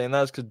reason I'm saying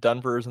that is because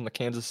Denver is in the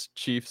Kansas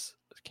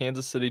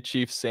City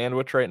Chiefs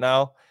sandwich right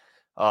now.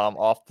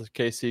 Off the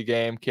KC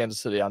game, Kansas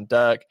City on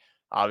deck.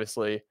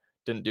 Obviously,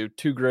 didn't do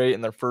too great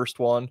in their first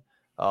one.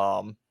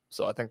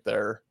 So I think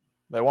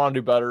they want to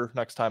do better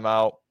next time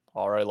out.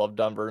 All right, love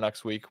Denver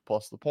next week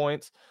plus the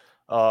points.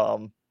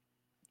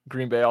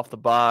 Green Bay off the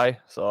bye,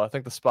 so I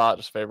think the spot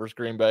just favors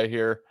Green Bay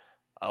here.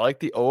 I like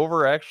the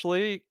over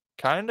actually.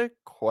 Kind of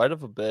quite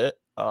of a bit.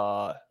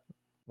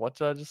 What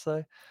did I just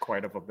say?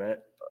 Quite of a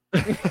bit.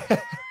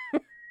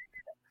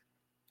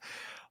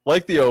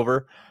 Like the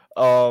over.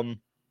 I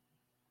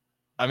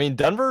mean,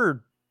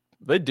 Denver,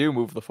 they do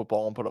move the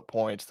football and put up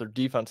points. Their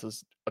defense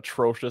is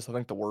atrocious. I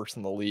think the worst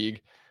in the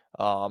league.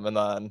 And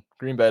then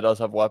Green Bay does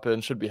have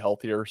weapons, should be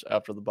healthier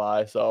after the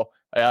bye. So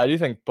I do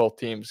think both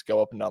teams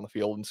go up and down the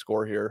field and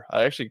score here.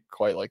 I actually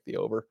quite like the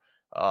over.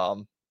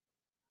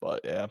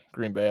 But yeah,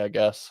 Green Bay, I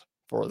guess,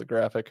 for the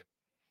graphic.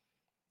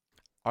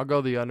 I'll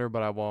go the under,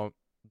 but I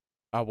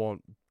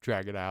won't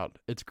drag it out.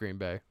 It's Green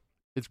Bay.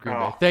 It's Green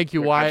Bay. Thank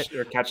you, Wyatt.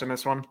 You're catching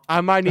this one.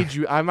 I might need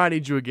you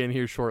again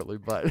here shortly,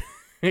 but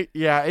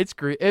yeah, it's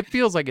Green. It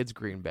feels like it's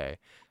Green Bay.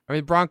 I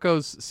mean,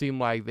 Broncos seem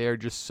like they're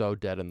just so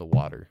dead in the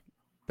water.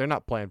 They're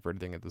not playing for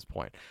anything at this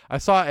point. I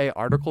saw an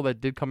article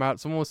that did come out.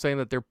 Someone was saying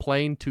that they're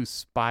playing to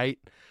spite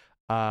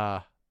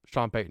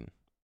Sean Payton.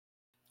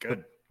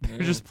 Good. They're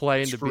just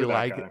playing to be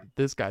like, guy.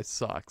 This guy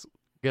sucks.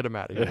 Get him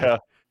out of here. Yeah.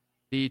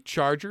 The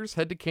Chargers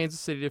head to Kansas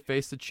City to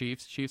face the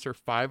Chiefs. Chiefs are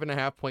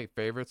 5.5-point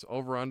favorites.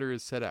 Over-under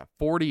is set at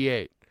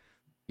 48.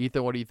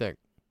 Ethan, what do you think?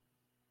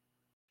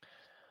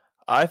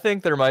 I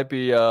think there might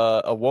be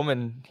a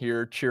woman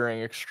here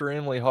cheering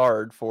extremely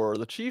hard for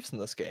the Chiefs in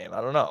this game. I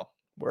don't know.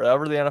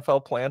 Wherever the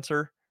NFL plants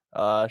her,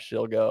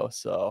 she'll go.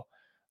 So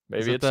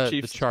maybe it's the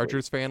Chiefs. The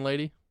Chargers fan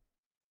lady?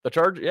 The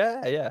Chargers?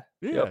 Yeah.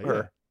 Yep,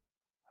 her.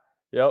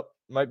 Yep.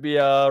 Might be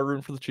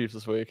rooting for the Chiefs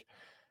this week.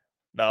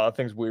 No, that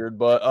thing's weird,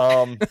 but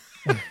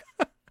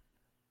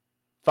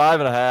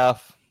 5.5.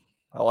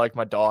 I like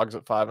my dogs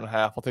at 5.5.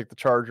 I'll take the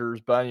Chargers.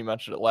 Ben, you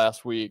mentioned it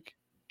last week.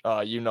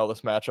 You know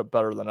this matchup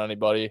better than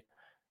anybody.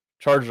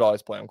 Chargers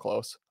always play them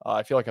close.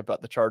 I feel like I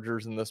bet the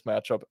Chargers in this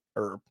matchup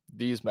or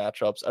these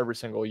matchups every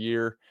single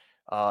year.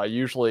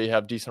 Usually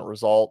have decent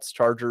results.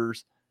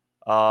 Chargers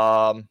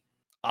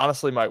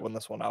honestly might win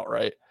this one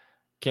outright.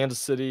 Kansas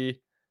City,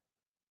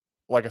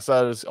 like I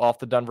said, is off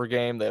the Denver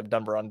game. They have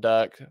Denver on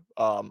deck.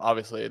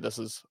 Obviously, this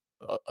is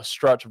a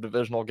stretch of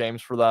divisional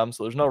games for them,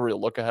 so there's no real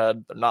look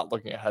ahead. They're not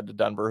looking ahead to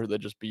Denver, who they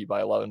just beat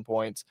by 11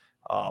 points,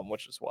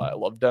 which is why I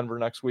love Denver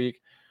next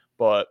week.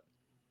 But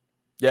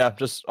yeah,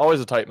 just always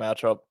a tight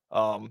matchup.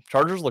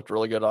 Chargers looked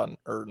really good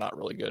or not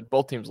really good.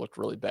 Both teams looked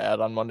really bad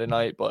on Monday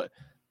night, but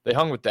they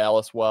hung with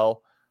Dallas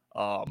well.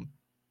 I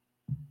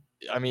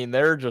mean,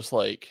 they're just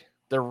like,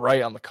 they're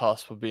right on the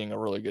cusp of being a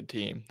really good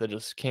team. They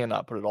just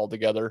cannot put it all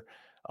together.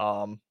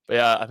 But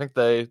yeah, I think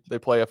they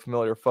play a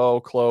familiar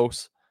foe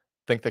close.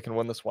 Think they can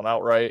win this one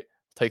outright.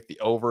 Take the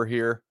over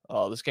here.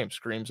 This game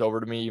screams over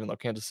to me, even though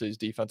Kansas City's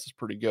defense is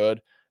pretty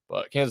good.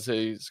 But Kansas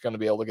City is going to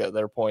be able to get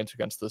their points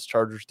against this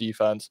Chargers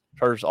defense,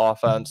 Chargers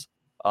offense.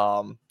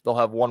 They'll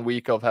have 1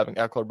 week of having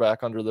Eckler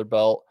back under their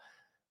belt.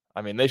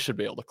 I mean, they should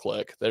be able to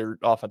click. Their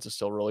offense is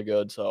still really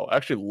good. So I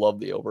actually love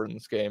the over in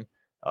this game.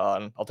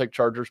 I'll take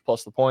Chargers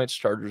plus the points,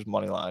 Chargers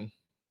money line.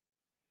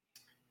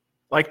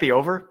 Like the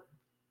over?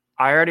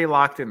 I already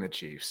locked in the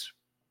Chiefs.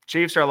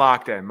 Chiefs are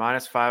locked in,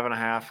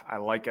 -5.5. I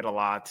like it a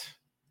lot.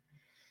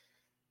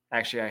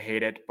 Actually, I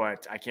hate it,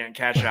 but I can't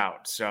cash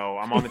out. So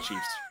I'm on the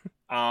Chiefs.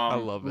 I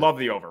love it. Love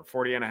the over.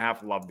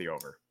 40.5. Love the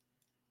over.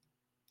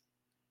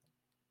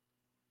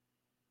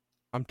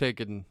 I'm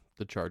taking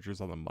the Chargers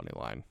on the money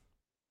line.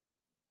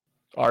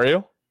 Are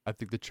you? I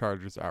think the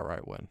Chargers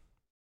outright win.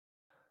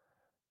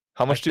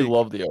 How much do you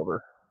love the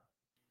over?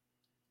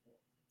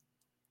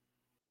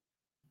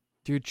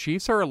 Dude,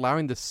 Chiefs are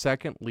allowing the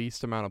second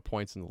least amount of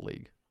points in the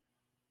league.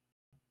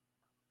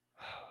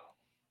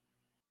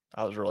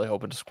 I was really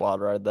hoping to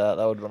squad ride that.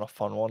 That would have been a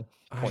fun one.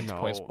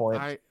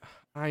 Points.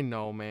 I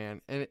know,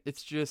 man. And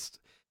it's just,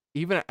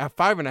 even at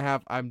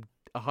 5.5, I'm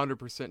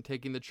 100%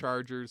 taking the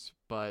Chargers,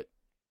 but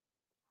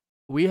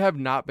we have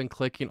not been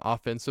clicking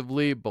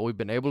offensively, but we've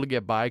been able to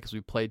get by because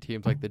we play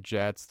teams like the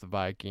Jets, the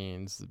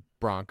Vikings, the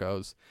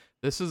Broncos.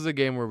 This is a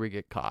game where we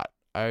get caught.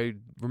 I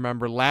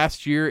remember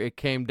last year it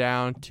came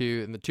down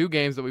to, in the two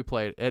games that we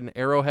played, at an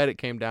Arrowhead, it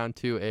came down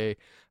to I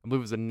believe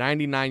it was a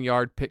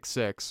 99-yard pick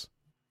six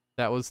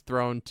that was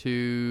thrown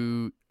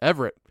to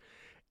Everett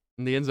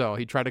in the end zone.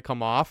 He tried to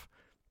come off.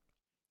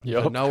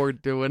 Yep. Said, no, we're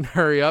doing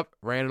hurry up,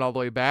 ran it all the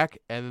way back,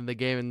 and then the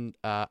game in,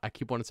 I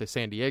keep wanting to say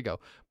San Diego,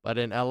 but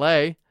in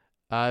LA,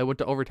 it went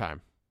to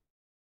overtime.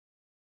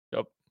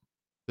 Yep.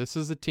 This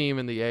is a team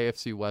in the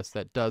AFC West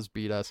that does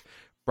beat us.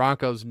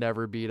 Broncos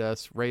never beat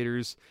us.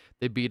 Raiders,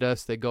 they beat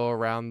us. They go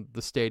around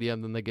the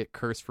stadium, then they get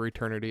cursed for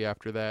eternity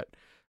after that.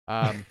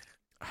 I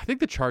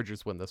think the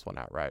Chargers win this one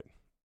outright.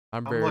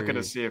 I'm looking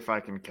to see if I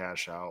can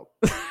cash out.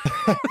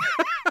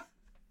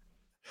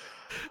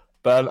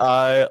 Ben,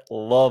 I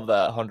love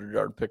that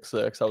 100-yard pick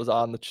six. I was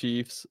on the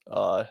Chiefs.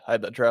 I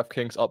had that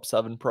DraftKings up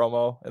 7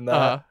 promo in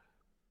that,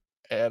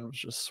 and was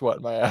just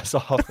sweating my ass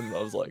off. And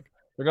I was like,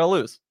 they're gonna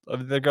lose. I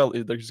mean, they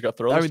just got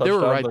thrown. I mean, they were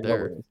right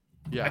there.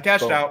 Yeah, I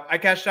cashed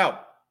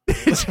out.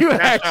 Did you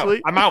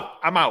actually? I'm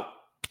out.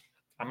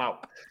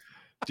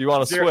 Do you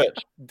want to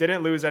switch?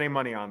 Didn't lose any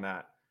money on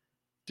that.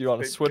 Do you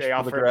want to switch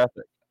for the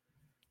graphic?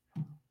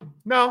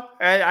 No,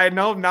 I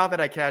know now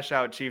that I cash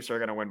out, Chiefs are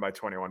going to win by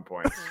 21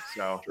 points.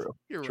 So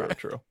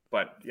True.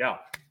 But yeah,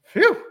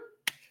 phew.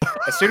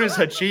 As soon as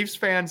a Chiefs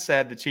fan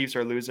said the Chiefs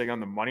are losing on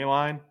the money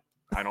line,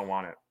 I don't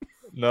want it.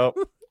 Nope.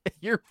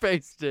 Your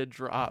face did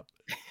drop.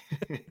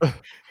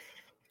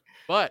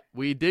 But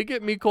we did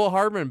get Mecole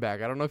Hardman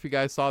back. I don't know if you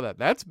guys saw that.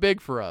 That's big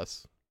for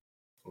us.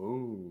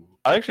 Ooh.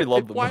 I actually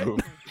love the move.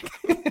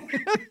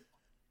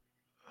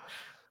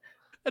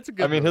 That's a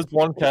good move. His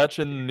one catch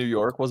in New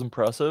York was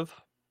impressive.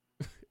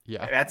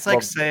 Yeah. That's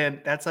like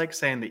saying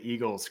the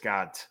Eagles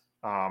got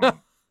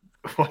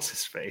what's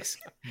his face?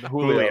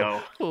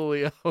 Julio.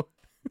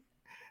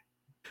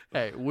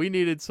 Hey, we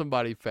needed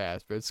somebody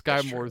fast, but Sky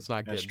That's Moore's true.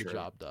 not That's getting the true.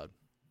 job done.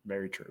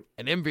 Very true.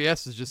 And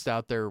MVS is just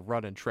out there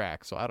running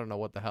track, so I don't know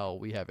what the hell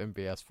we have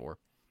MVS for.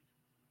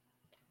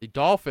 The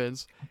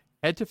Dolphins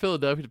head to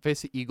Philadelphia to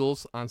face the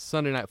Eagles on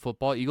Sunday Night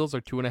Football. Eagles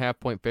are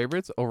 2.5-point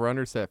favorites.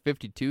 Over-under set at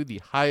 52,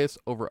 the highest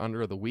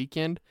over-under of the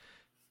weekend.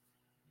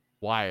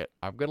 Wyatt,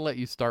 I'm going to let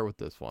you start with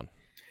this one.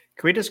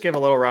 Can we just give a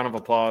little round of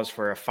applause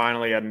for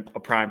finally a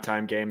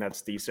primetime game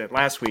that's decent?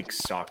 Last week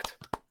sucked.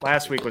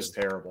 Last week was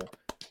terrible.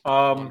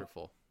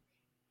 Wonderful.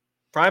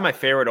 Probably my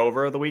favorite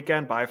over of the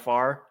weekend by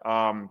far.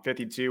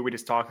 52. We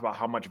just talked about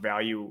how much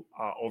value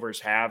overs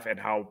have and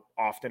how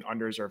often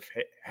unders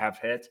have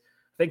hit.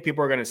 I think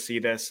people are going to see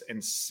this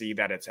and see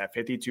that it's at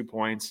 52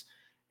 points.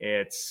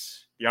 The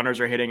unders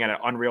are hitting at an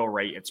unreal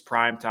rate. It's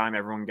prime time.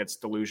 Everyone gets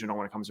delusional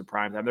when it comes to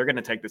prime time. They're going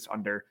to take this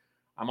under.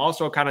 I'm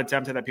also kind of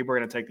tempted that people are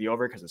going to take the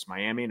over because it's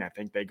Miami, and I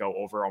think they go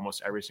over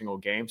almost every single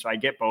game. So I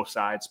get both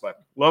sides,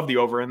 but love the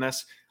over in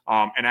this.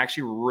 And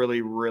actually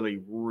really, really,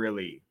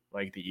 really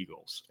like the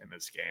Eagles in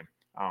this game.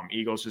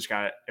 Eagles just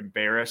got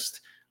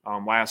embarrassed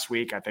last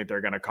week. I think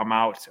they're going to come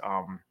out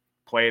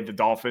play the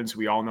Dolphins.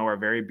 We all know are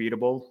very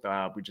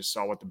beatable. We just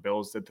saw what the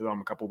Bills did to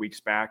them a couple weeks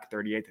back,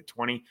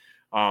 38-20.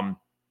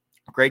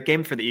 Great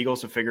game for the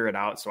Eagles to figure it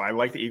out. So I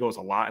like the Eagles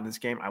a lot in this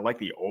game. I like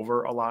the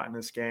over a lot in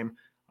this game.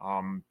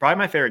 Probably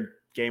my favorite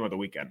game of the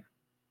weekend.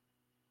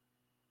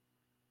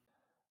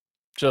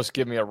 Just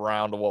give me a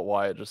round of what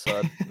Wyatt just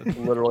said. It's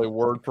literally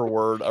word for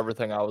word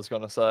everything I was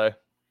going to say.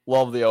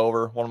 Love the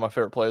over. One of my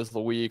favorite plays of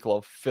the week.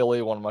 Love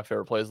Philly. One of my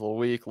favorite plays of the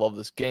week. Love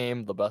this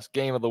game. The best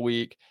game of the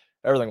week.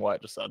 Everything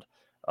Wyatt just said.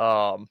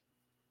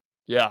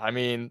 Yeah, I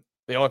mean,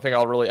 the only thing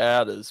I'll really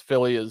add is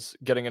Philly is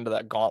getting into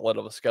that gauntlet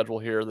of a schedule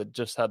here that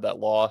just had that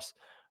loss.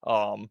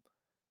 I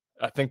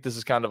think this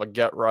is kind of a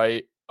get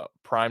right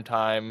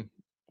primetime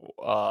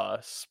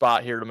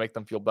spot here to make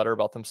them feel better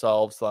about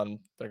themselves. Then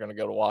they're going to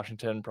go to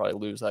Washington, probably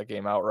lose that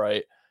game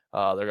outright.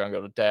 They're going to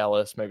go to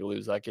Dallas, maybe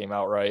lose that game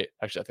outright.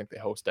 Actually, I think they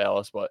host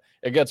Dallas, but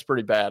it gets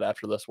pretty bad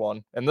after this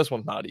one. And this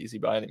one's not easy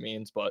by any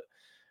means, but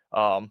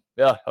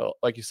yeah,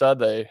 like you said,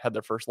 they had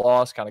their first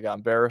loss, kind of got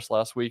embarrassed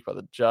last week by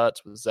the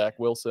Jets with Zach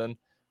Wilson.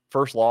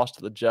 First loss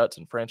to the Jets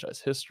in franchise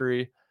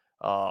history.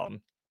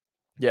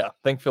 Yeah, I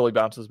think Philly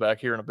bounces back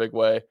here in a big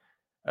way.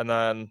 And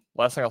then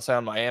last thing I'll say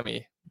on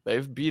Miami,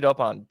 they've beat up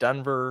on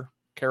Denver,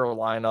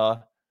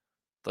 Carolina,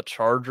 the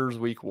Chargers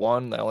week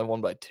 1. They only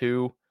won by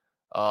 2.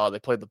 They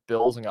played the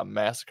Bills and got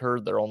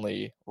massacred. Their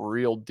only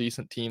real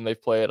decent team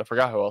they've played. I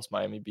forgot who else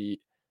Miami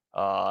beat.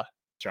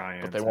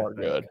 Giants. But they weren't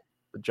good.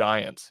 The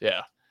Giants,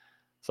 yeah.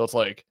 So it's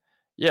like,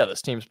 yeah,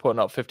 this team's putting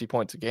up 50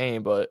 points a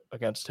game, but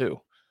against 2.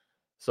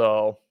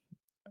 So,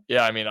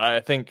 yeah, I mean,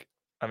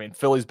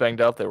 Philly's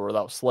banged up. They were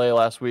without Slay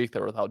last week. They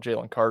were without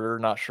Jalen Carter.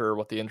 Not sure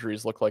what the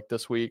injuries look like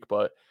this week,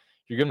 but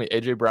you're giving me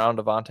A.J. Brown,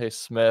 Devontae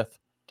Smith,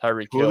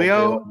 Tyreek Hill,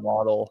 Jalen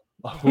Waddle,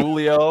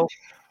 Julio,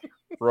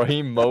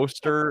 Raheem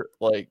Mostert.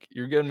 Like,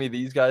 you're giving me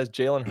these guys,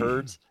 Jalen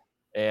Hurts,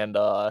 and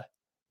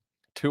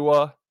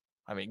Tua.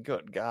 I mean,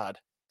 good God.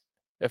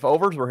 If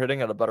overs were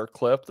hitting at a better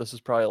clip, this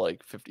is probably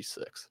like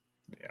 56.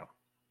 Yeah.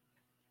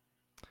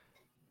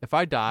 If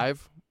I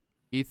dive,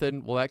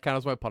 Ethan, will that count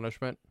as my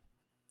punishment?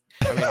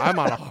 I mean, I'm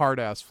on a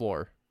hard-ass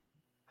floor.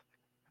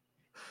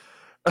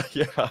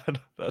 Yeah,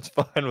 that's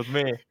fine with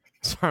me.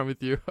 It's fine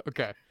with you?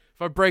 Okay.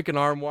 If I break an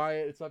arm,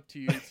 Wyatt, it's up to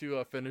you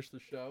to finish the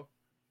show.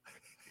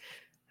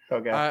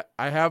 Okay.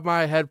 I have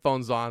my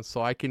headphones on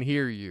so I can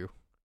hear you.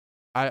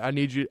 I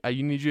need you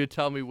to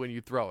tell me when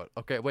you throw it.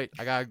 Okay, wait.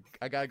 I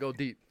gotta go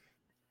deep.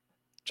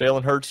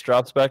 Jalen Hurts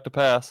drops back to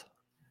pass.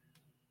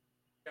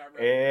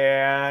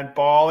 And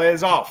ball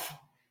is off.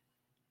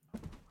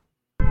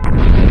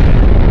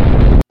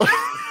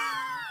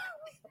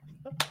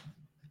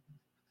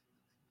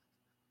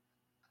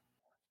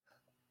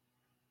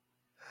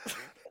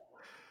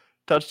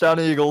 Touchdown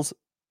Eagles.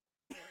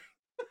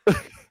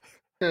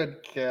 Good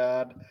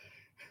God.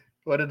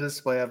 What a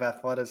display of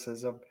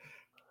athleticism. I was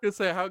gonna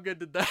say, how good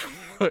did that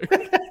look?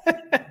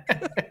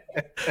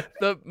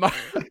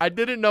 I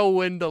didn't know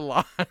when to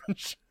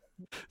launch,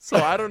 so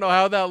I don't know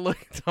how that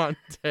looked on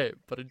tape,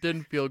 but it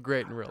didn't feel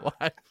great in real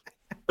life.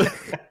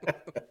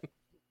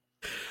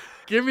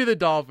 Give me the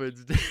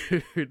Dolphins,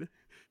 dude.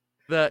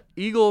 The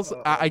Eagles,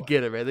 I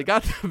get it, man. They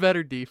got the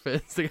better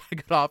defense. They got a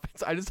good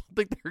offense. I just don't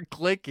think they're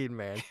clicking,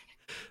 man.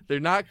 They're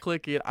not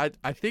clicking. I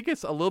think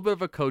it's a little bit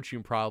of a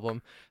coaching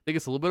problem. I think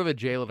it's a little bit of a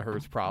Jalen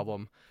Hurts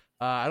problem.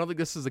 I don't think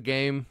this is a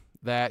game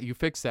that you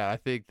fix that. I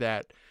think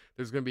that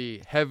there's going to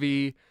be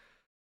heavy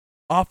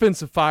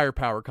offensive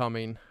firepower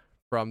coming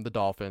from the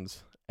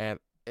Dolphins. And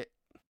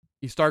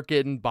you start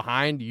getting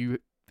behind, you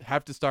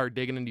have to start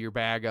digging into your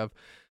bag of,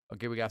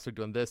 okay, we got to start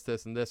doing this,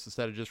 this, and this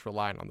instead of just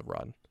relying on the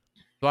run.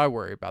 So I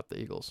worry about the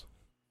Eagles.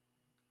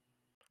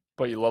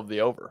 But you love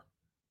the over.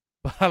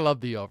 But I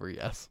love the over,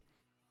 yes.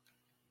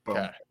 Boom.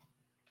 Okay.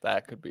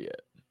 That could be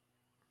it.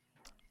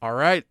 All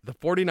right. The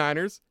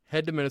 49ers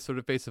head to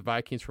Minnesota to face the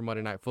Vikings for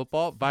Monday Night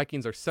Football.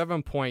 Vikings are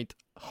 7-point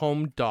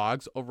home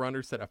dogs.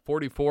 Over-under set at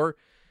 44.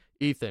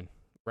 Ethan,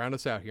 round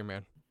us out here,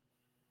 man.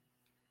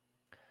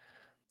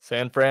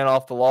 San Fran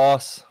off the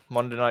loss.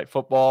 Monday Night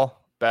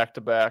Football.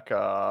 Back-to-back.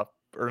 Or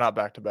not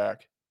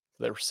back-to-back.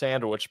 They were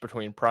sandwiched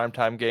between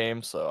primetime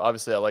games. So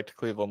obviously I liked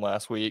Cleveland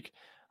last week.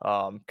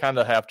 Kind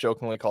of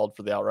half-jokingly called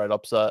for the outright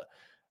upset.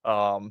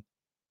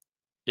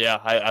 Yeah,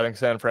 I think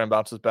San Fran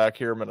bounces back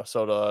here.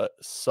 Minnesota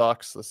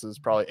sucks. This is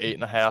probably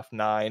 8.5,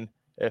 9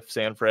 if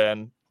San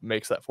Fran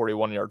makes that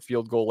 41-yard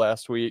field goal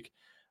last week.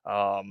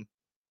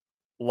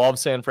 Love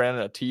San Fran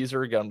in a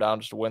teaser. Get them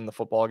down just to win the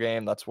football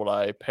game. That's what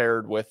I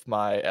paired with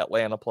my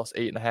Atlanta plus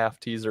 8.5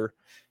 teaser.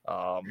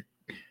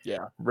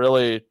 Yeah,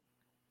 really,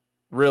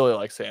 really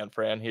like San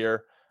Fran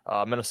here.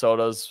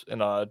 Minnesota's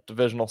in a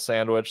divisional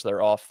sandwich.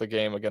 They're off the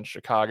game against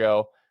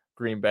Chicago.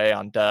 Green Bay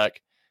on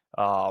deck.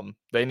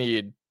 They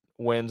need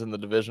wins in the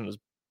division as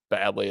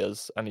badly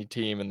as any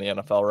team in the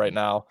NFL right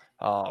now.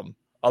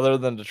 Other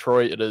than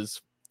Detroit, it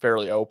is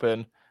fairly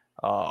open.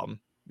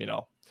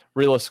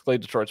 Realistically,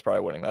 Detroit's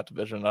probably winning that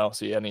division. I don't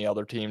see any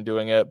other team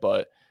doing it,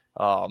 but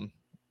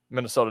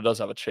Minnesota does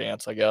have a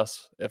chance, I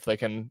guess, if they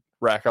can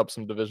rack up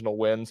some divisional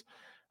wins.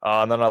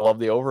 And then I love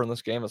the over in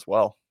this game as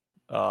well.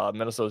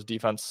 Minnesota's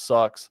defense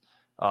sucks.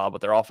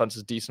 but their offense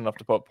is decent enough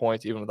to put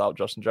points even without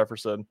Justin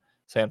Jefferson.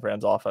 San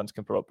Fran's offense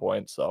can put up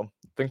points. So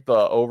I think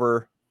the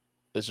over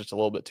is just a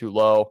little bit too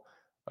low.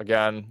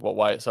 Again, what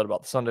Wyatt said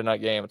about the Sunday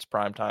night game, it's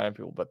prime time.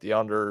 People bet the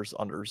unders.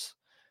 Unders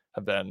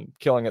have been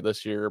killing it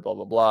this year, blah,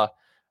 blah,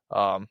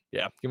 blah.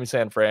 Yeah, give me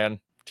San Fran,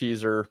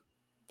 teaser,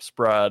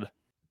 spread,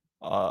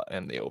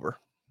 and the over.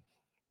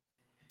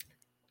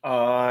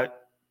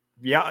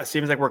 Yeah, it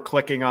seems like we're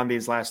clicking on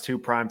these last two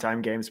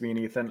primetime games, me and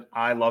Ethan.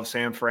 I love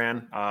San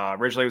Fran.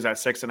 Originally it was at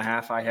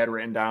 6.5. I had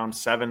written down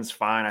 7's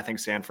fine. I think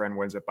San Fran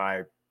wins it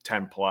by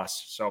 10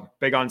 plus. So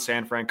big on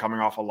San Fran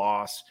coming off a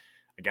loss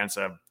against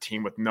a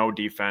team with no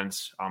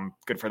defense.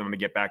 Good for them to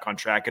get back on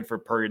track. Good for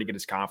Purdy to get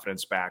his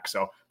confidence back.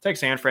 So take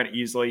San Fran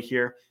easily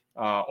here.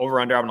 Over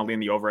under, I'm going to lean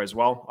the over as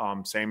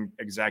well. Same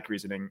exact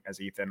reasoning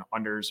as Ethan.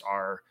 Unders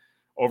are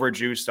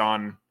overjuiced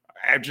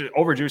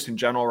in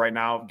general right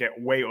now,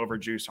 get way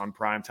overjuiced on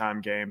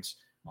primetime games.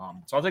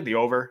 So I'll take the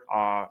over.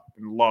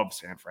 Love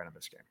San Fran in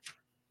this game.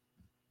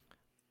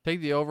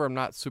 Take the over. I'm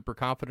not super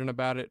confident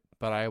about it,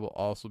 but I will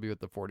also be with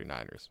the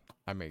 49ers.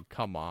 I mean,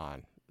 come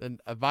on. And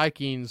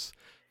Vikings,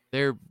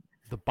 they're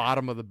the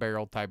bottom of the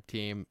barrel type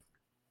team.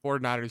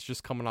 49ers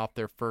just coming off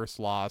their first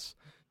loss.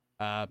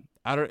 I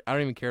don't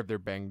even care if they're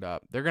banged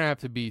up. They're going to have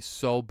to be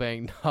so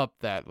banged up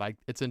that like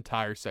it's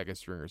entire second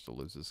stringers to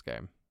lose this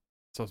game.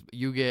 So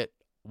you get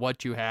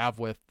what you have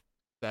with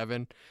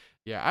 7.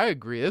 Yeah, I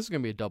agree. This is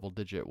going to be a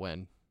double-digit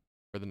win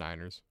for the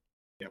Niners.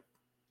 Yep.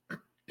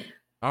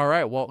 All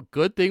right, well,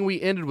 good thing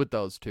we ended with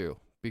those two,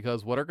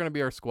 because what are going to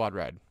be our squad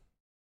ride?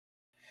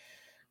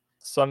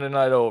 Sunday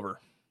night over.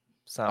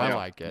 I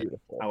like it.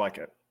 Beautiful. I like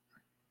it.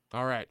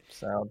 All right.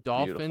 Sounds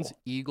Dolphins, beautiful.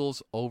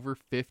 Eagles over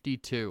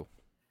 52.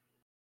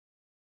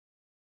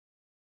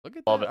 Look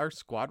at Love that. it. Our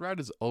squad ride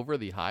is over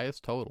the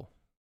highest total.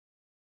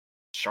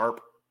 Sharp.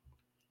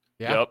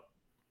 Yeah. Yep.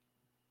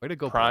 Way to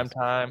go, Prime boys.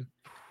 time.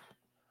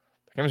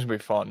 The game's gonna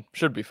be fun.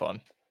 Should be fun.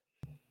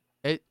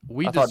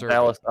 We I thought deserve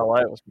Dallas it.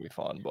 LA was gonna be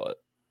fun, but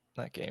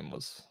that game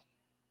was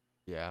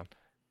Yeah,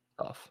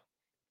 tough.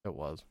 it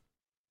was.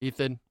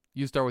 Ethan,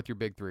 you start with your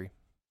big 3.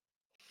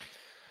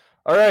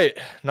 All right,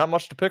 not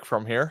much to pick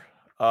from here.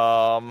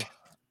 I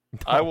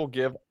will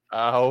give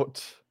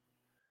out.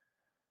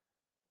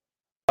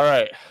 All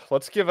right,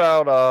 let's give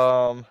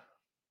out.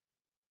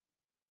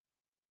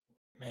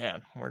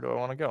 Man, where do I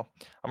want to go?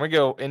 I'm gonna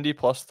go Indy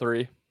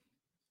 +3.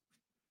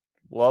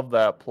 Love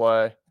that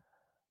play.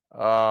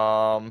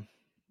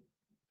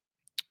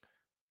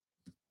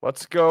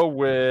 Let's go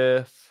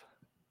with.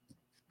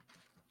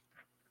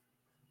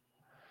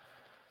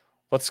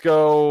 Let's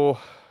go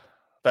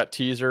that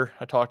teaser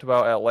I talked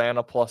about.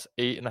 Atlanta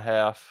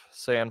 +8.5.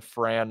 San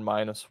Fran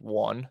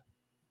 -1.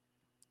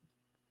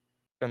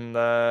 And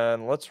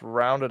then let's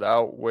round it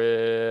out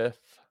with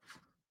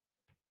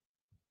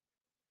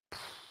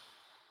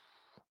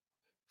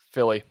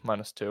Philly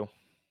 -2.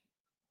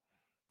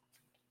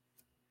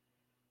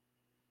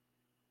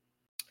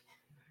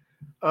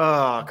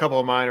 A couple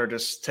of mine are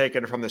just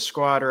taken from the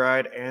squad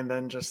ride and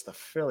then just the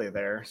Philly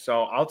there.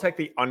 So I'll take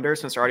the under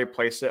since I already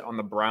placed it on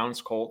the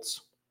Browns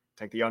Colts.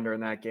 Take the under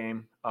in that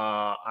game.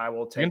 I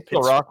will You take can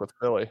still rock with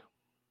Philly.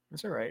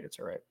 It's all right. It's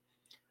all right.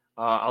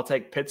 I'll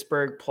take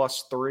Pittsburgh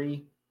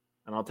 +3,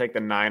 and I'll take the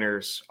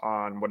Niners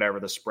on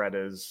whatever the spread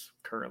is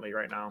currently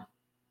right now.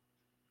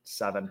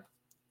 7.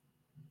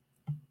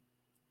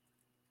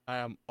 I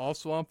am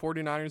also on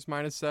 49ers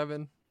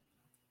 -7.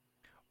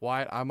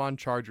 Wyatt, I'm on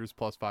Chargers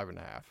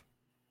 +5.5.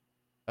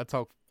 That's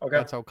how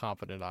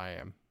confident I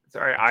am. It's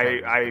all right.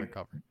 Chargers are I gonna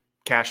cover.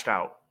 cashed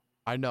out.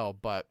 I know,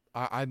 but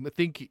I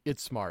think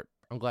it's smart.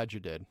 I'm glad you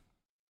did.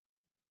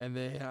 And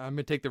then I'm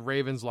gonna take the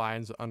Ravens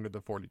Lions under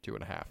the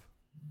 42.5.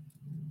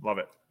 Love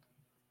it.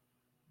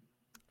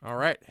 All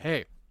right.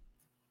 Hey,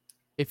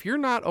 if you're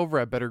not over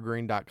at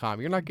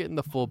bettergreen.com, you're not getting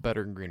the full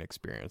Better Green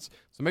experience.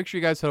 So make sure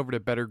you guys head over to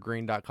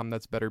bettergreen.com.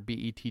 That's better,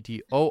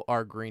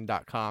 BETTOR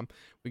green.com.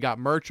 We got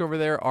merch over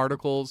there,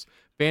 articles,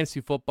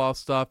 fantasy football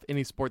stuff,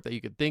 any sport that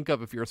you could think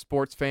of. If you're a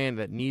sports fan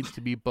that needs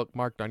to be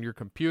bookmarked on your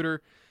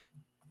computer,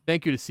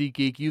 thank you to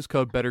SeatGeek. Use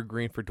code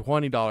BetterGreen for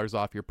 $20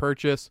 off your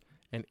purchase.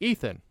 And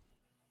Ethan,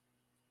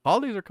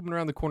 holidays are coming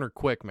around the corner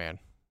quick, man.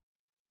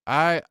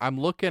 I'm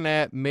looking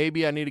at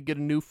maybe I need to get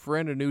a new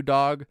friend, a new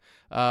dog.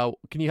 Can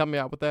you help me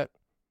out with that?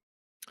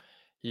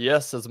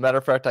 Yes, as a matter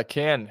of fact, I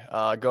can.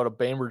 Go to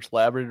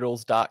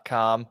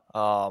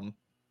BainbridgeLabradoodles.com.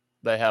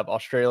 They have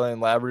Australian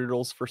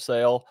Labradoodles for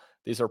sale.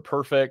 These are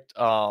perfect,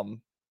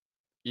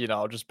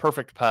 just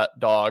perfect pet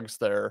dogs.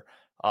 They're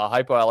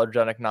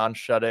hypoallergenic,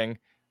 non-shedding,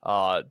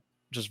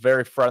 just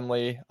very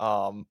friendly,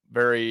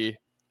 very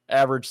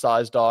average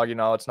size dog.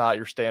 It's not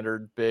your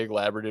standard big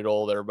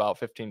Labradoodle. They're about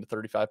 15 to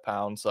 35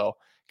 pounds. So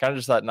kind of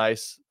just that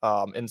nice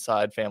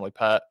inside family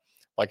pet.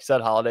 Like you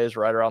said, holidays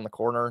right around the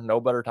corner.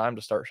 No better time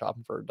to start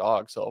shopping for a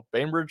dog. So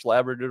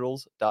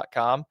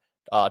BainbridgeLabradoodles.com.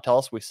 Tell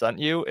us we sent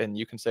you, and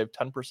you can save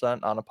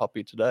 10% on a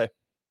puppy today.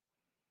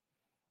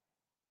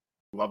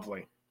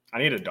 Lovely. I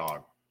need a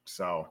dog.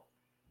 So,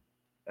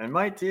 and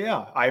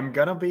I'm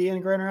going to be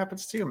in Grand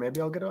Rapids too. Maybe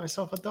I'll get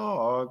myself a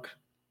dog.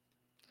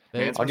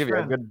 Hey, It's I'll my give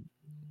friend. you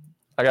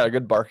I got a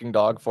good barking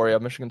dog for you.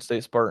 Michigan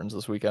State Spartans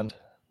this weekend.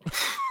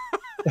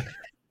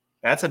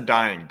 That's a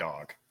dying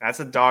dog.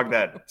 That's a dog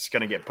that's going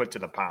to get put to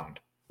the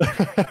pound.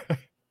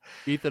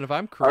 Ethan, if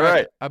I'm correct,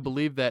 right. I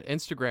believe that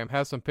Instagram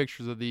has some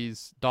pictures of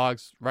these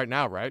dogs right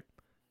now, right?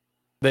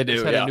 They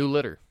Just do. had Yeah. a new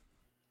litter.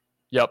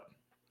 Yep.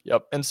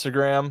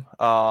 Instagram.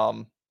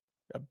 I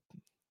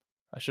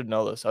should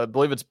know this. I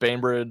believe it's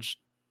Bainbridge,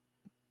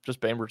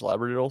 just Bainbridge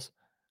Labradoodles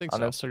I think on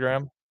so.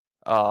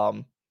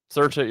 Instagram.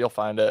 Search it, you'll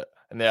find it.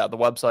 And yeah, the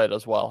website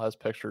as well has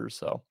pictures.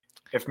 So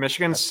If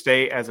Michigan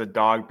State as a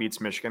dog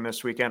beats Michigan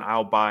this weekend,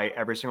 I'll buy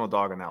every single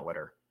dog in that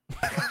litter.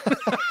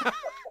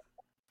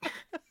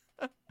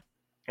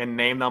 And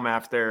name them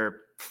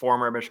after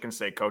former Michigan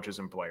State coaches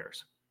and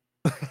players.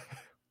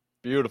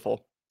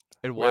 beautiful.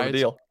 And We have why a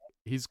deal.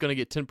 he's going to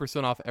get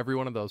 10% off every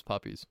one of those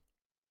puppies.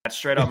 That's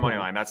straight up money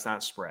line. That's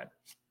not spread.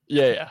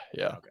 Yeah.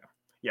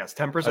 Yes,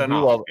 I 10% do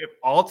off. love If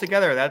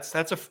altogether, that's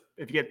if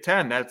you get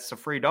 10, that's a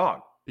free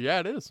dog. Yeah,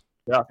 it is.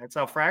 That's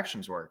how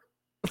fractions work.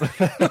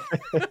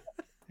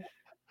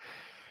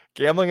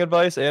 Gambling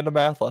advice and a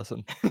math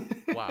lesson.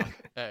 Wow.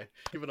 Hey,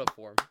 give it up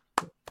for him.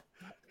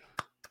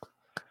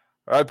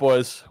 All right,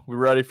 boys. We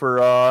ready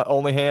for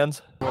Only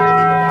Hands?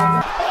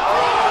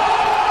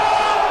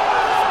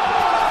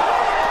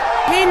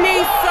 He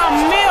needs some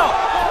milk.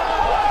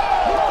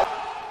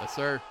 Yes,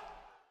 sir.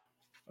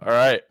 All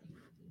right.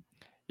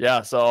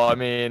 Yeah, so I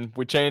mean,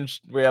 we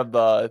have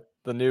the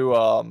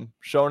new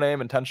show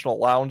name, Intentional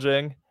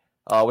Lounging,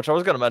 which I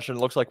was going to mention. It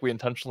looks like we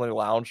intentionally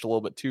lounged a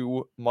little bit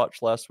too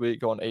much last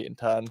week, going 8 and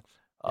 10.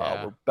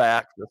 Yeah. We're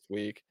back this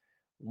week.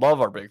 Love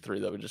our big three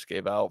that we just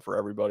gave out for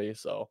everybody.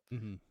 So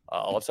Mhm.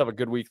 let's have a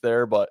good week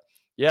there. But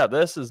yeah,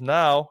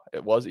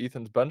 it was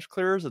Ethan's bench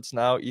clears. It's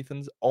now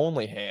Ethan's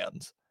Only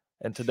Hands.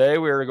 And today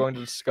we are going to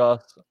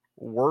discuss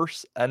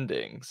worse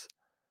endings.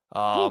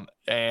 And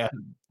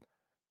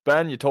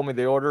Ben, you told me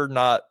the order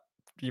not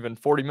even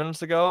 40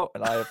 minutes ago,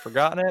 and I have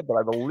forgotten it, but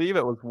I believe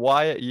it was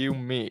Wyatt, you,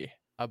 me.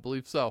 I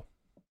believe so.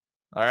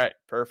 All right,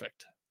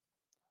 perfect.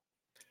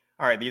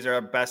 All right, these are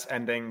our best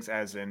endings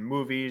as in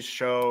movies,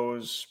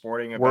 shows,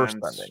 sporting Worst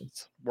events.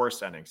 endings.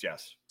 Worst endings,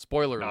 yes.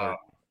 Spoiler alert.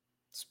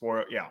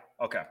 Yeah,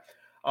 okay.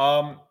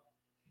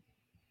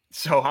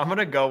 So I'm going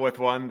to go with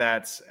one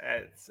that's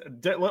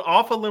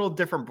off a little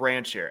different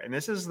branch here. And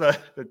this is the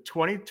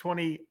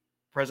 2020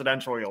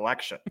 presidential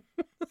election.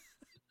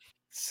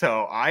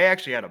 So I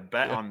actually had a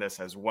bet on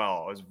this as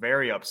well. I was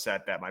very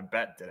upset that my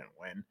bet didn't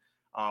win.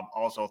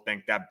 Also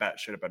think that bet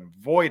should have been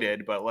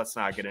voided, but let's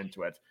not get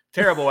into it.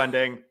 Terrible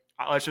ending.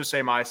 Let's just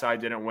say my side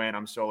didn't win.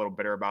 I'm still a little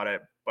bitter about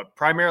it, but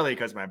primarily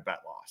because my bet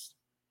lost.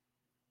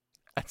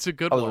 That's a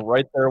good I was one.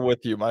 right there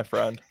with you, my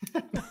friend.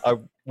 I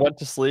went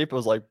to sleep. It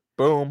was like,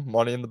 boom,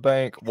 money in the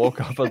bank.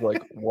 Woke up. I was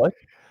like, what?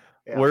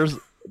 Yeah.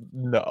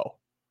 No.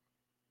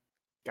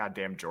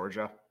 Goddamn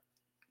Georgia.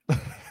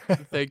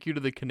 Thank you to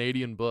the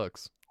Canadian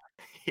books.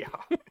 Yeah.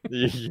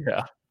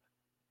 Yeah.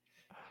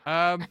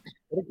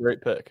 What a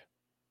great pick.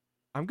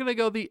 I'm going to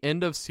go the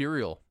end of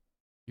cereal.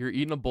 You're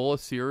eating a bowl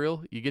of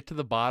cereal, you get to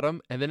the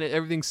bottom, and then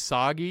everything's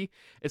soggy.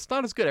 It's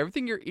not as good.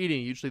 Everything you're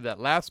eating, usually that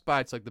last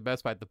bite's like the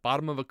best bite. The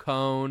bottom of a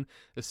cone,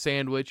 the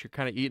sandwich, you're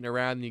kind of eating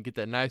around, and you get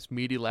that nice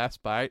meaty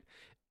last bite.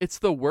 It's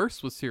the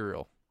worst with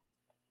cereal.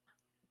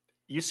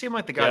 You seem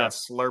like the guy Yeah. that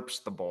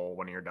slurps the bowl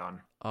when you're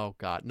done. Oh,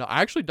 God. No,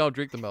 I actually don't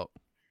drink the milk.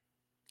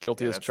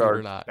 Guilty Yeah, as that's Believe it or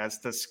charged. not. That's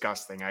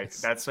disgusting.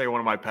 That's like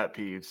one of my pet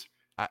peeves.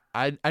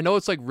 I know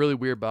it's like really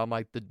weird, but I'm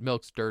like, the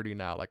milk's dirty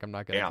now. Like, I'm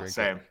not going to Yeah, drink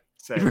same. it.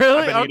 Same.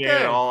 Really? I've been eating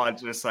Okay. it all. I'm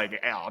just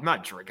like, I'm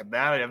not drinking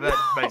that. I have that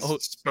my Oh.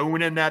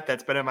 spoon in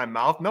that's been in my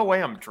mouth. No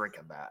way I'm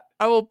drinking that.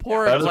 I will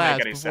pour that a doesn't make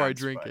glass any before I sense,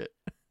 drink but- it.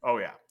 Oh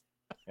yeah.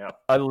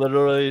 I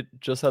literally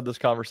just had this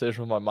conversation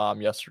with my mom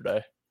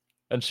yesterday,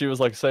 and she was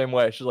like, same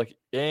way. She's like,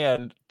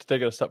 and to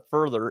take it a step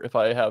further, if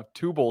I have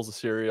 2 bowls of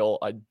cereal,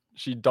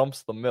 she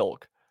dumps the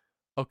milk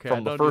Okay, from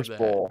I the don't first do that.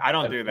 bowl. I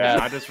don't and do that.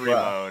 I adds just crap.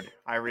 reload.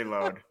 I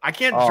reload. I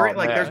can't Oh, drink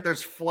like man.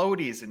 there's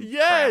floaties and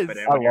Yes! crap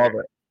in it. I when you're- love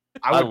it.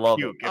 I I would love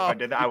it. puke if Oh. I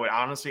did that. I would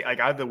honestly like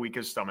I have the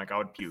weakest stomach. I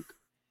would puke.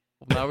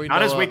 Now we Not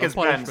know as a- weak a as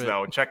Ben's punishment.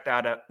 though. Check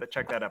that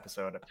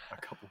episode a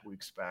couple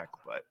weeks back.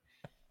 But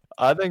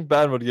I think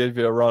Ben would give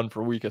you a run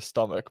for weakest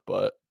stomach,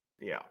 but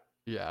yeah,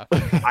 Yeah.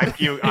 I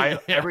puke. Yeah,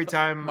 Every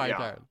time. My Yeah,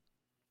 turn.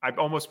 I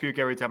almost puke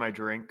every time I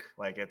drink.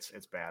 Like it's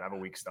bad. I have a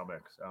weak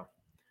stomach. So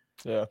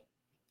yeah.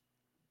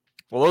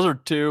 Well, those are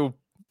 2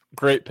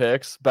 great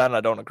picks. Ben,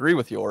 I don't agree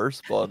with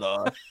yours,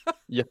 but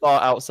you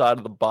thought outside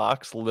of the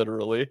box,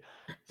 literally.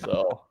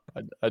 So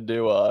I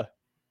do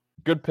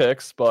good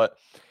picks, but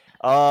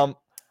I'll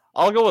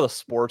go with a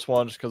sports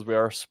one just because we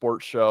are a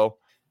sports show.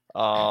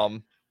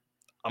 I'm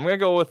gonna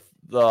go with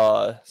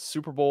the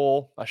Super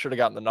Bowl. I should have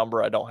gotten the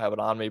number. I don't have it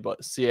on me,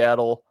 but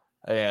Seattle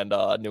and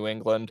New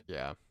England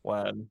Yeah.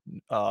 when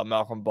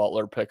Malcolm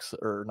Butler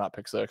not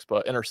pick 6,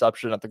 but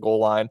interception at the goal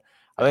line.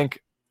 I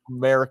think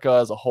America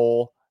as a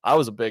whole, I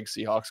was a big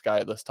Seahawks guy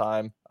at this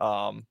time.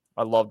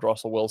 I loved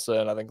Russell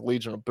Wilson. I think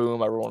Legion of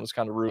Boom, everyone was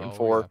kind of rooting Oh,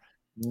 for. yeah.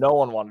 No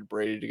one wanted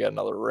Brady to get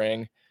another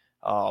ring,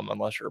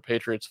 unless you're a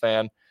Patriots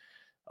fan.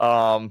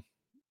 Yeah,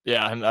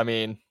 and I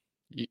mean,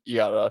 you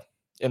gotta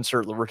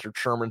insert the Richard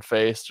Sherman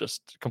face,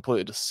 just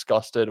completely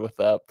disgusted with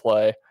that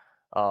play.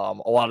 A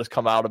lot has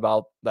come out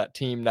about that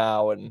team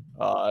now and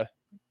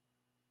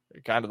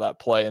kind of that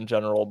play in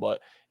general,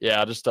 but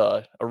yeah, just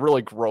a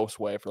really gross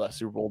way for that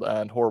Super Bowl to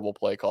end. Horrible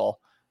play call.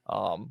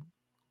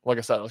 Like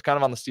I said, I was kind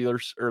of on the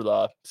Steelers or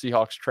the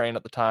Seahawks train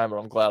at the time, but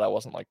I'm glad I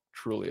wasn't like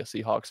truly a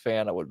Seahawks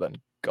fan. I would have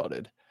been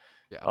gutted.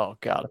 Yeah. Oh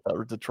God, if that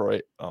were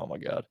Detroit, oh my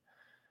God,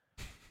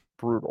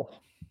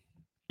 brutal.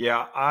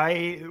 Yeah,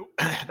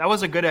 that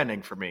was a good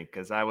ending for me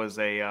because I was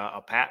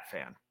a Pat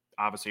fan.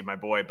 Obviously, my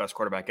boy, best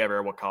quarterback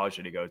ever. What college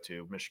did he go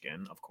to?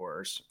 Michigan, of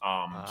course.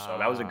 So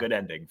that was a good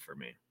ending for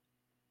me.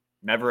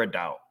 Never a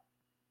doubt.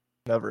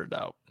 Never a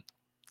doubt.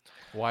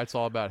 Why it's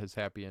all about his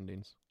happy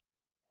endings.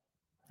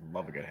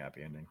 Love a good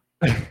happy ending.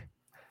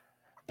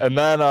 And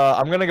then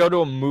I'm going to go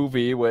to a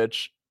movie,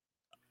 which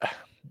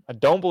I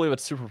don't believe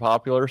it's super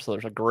popular, so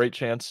there's a great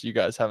chance you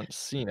guys haven't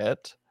seen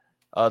it.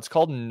 It's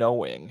called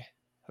Knowing.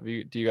 Do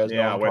you guys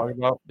know what I'm talking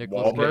about?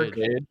 Nicholas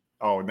Cage.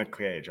 Oh, Nick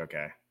Cage.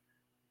 Okay.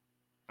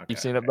 You've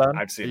seen it, Ben?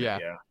 I've seen it,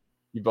 yeah.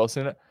 You both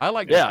seen it? I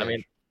like Yeah, Nick Cage.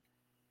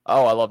 I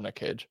mean, I love Nick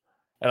Cage.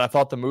 And I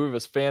thought the movie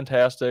was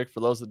fantastic. For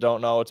those that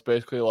don't know, it's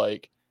basically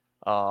like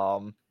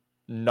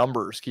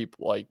numbers keep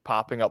like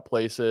popping up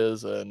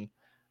places, and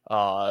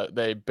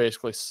they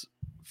basically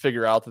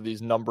figure out that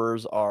these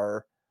numbers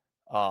are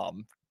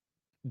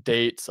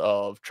dates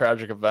of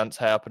tragic events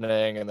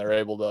happening, and they're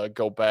able to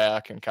go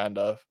back and kind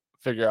of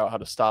figure out how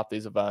to stop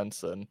these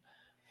events and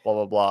blah,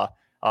 blah,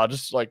 blah.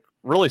 Just like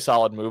really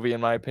solid movie in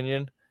my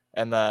opinion.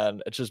 And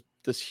then it's just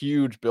this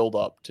huge build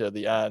up to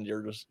the end.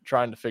 You're just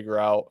trying to figure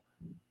out,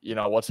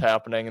 what's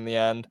happening in the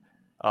end.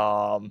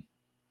 I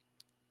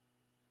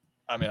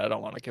mean, I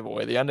don't want to give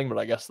away the ending, but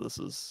I guess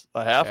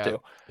I have to.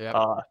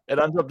 Yeah. It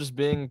ends up just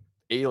being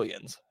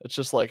aliens. It's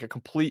just like a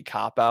complete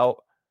cop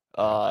out.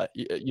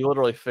 You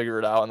literally figure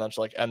it out, and then it's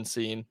like end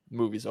scene,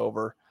 movie's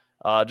over.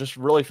 Just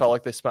really felt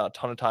like they spent a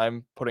ton of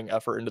time putting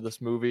effort into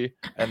this movie,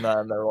 and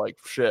then they're like,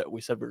 shit, we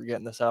said we were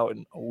getting this out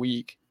in a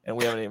week, and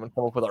we haven't even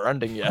come up with our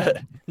ending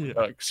yet.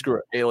 Like, screw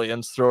it,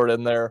 aliens, throw it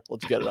in there,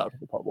 let's get it out to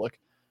the public.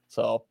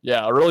 So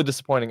yeah, a really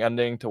disappointing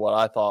ending to what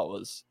I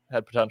thought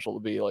had potential to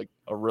be like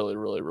a really,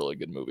 really, really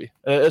good movie.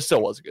 And it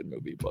still was a good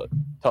movie, but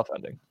tough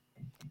ending.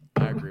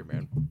 I agree,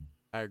 man.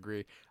 I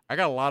agree. I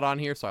got a lot on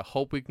here, so I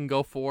hope we can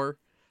go 4.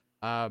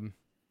 I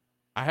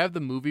have the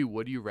movie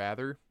Would You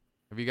Rather.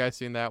 Have you guys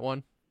seen that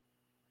one?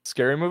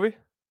 Scary movie?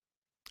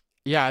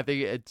 Yeah, I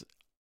think it's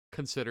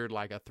considered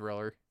like a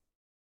thriller.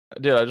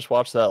 Dude, I just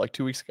watched that like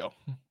 2 weeks ago.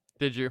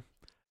 Did you?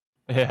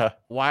 Yeah.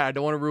 Why? I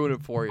don't want to ruin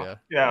it for you.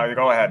 Yeah,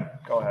 go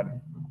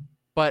ahead.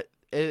 But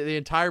the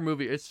entire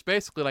movie, it's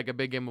basically like a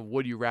big game of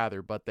Would You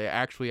Rather, but they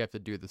actually have to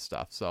do the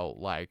stuff. So,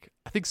 like,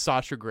 I think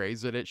Sasha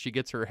Grey's in it. She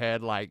gets her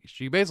head, like,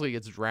 she basically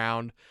gets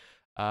drowned.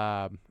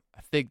 I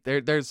think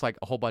there's like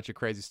a whole bunch of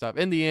crazy stuff.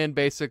 In the end,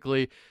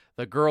 basically,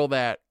 the girl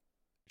that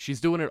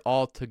she's doing it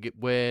all to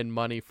win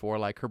money for,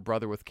 like, her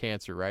brother with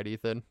cancer, right,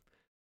 Ethan?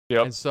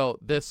 Yep. And so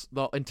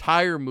the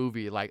entire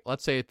movie, like,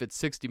 let's say if it's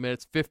 60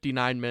 minutes,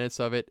 59 minutes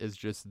of it is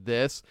just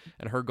this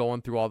and her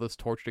going through all this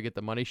torture to get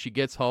the money. She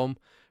gets home,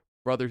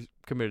 brother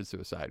committed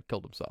suicide,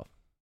 killed himself.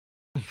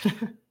 So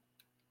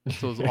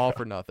it was all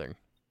for nothing.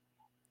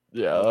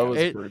 Yeah, that was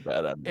a pretty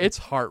bad ending. It's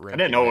heart-wrenching.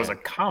 I didn't know it was a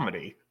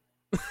comedy.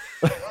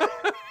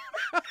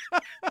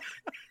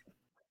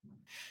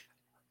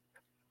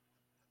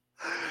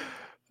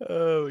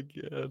 Oh my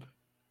God.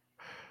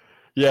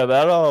 Yeah,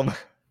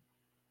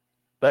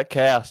 that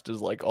cast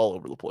is like all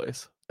over the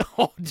place.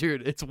 Oh,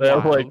 dude, it's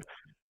wild.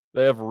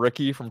 They have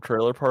Ricky from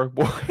Trailer Park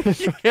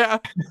Boys. Yeah.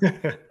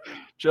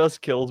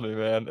 Just kills me,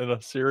 man. In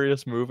a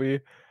serious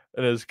movie,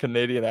 and his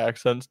Canadian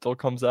accent still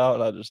comes out,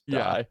 and I just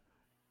die.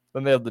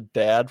 Then they have the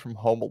dad from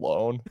Home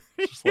Alone.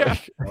 Just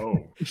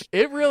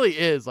It really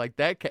is like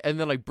that. And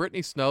then like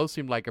Brittany Snow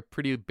seemed like a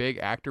pretty big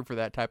actor for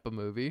that type of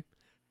movie.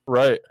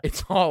 Right.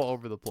 It's all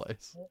over the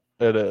place.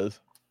 It is.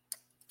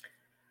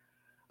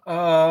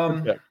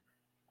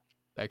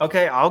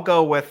 Okay, I'll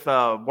go with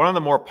one of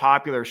the more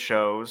popular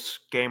shows,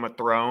 Game of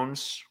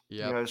Thrones.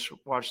 Yep. You guys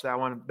watch that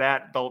one?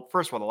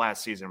 First of all, the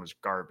last season was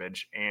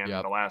garbage, and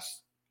the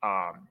last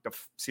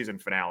season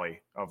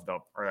finale of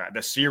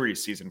the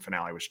series season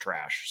finale was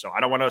trash. So I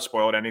don't want to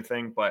spoil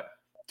anything, but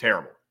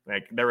terrible.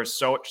 Like, there was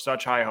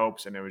such high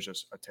hopes, and it was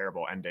just a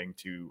terrible ending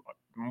to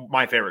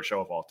my favorite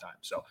show of all time.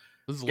 So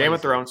Game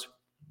of Thrones.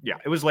 Yeah,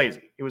 it was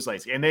lazy.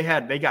 And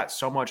they got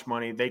so much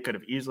money. They could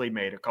have easily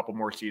made a couple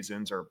more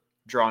seasons or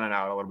drawn it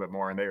out a little bit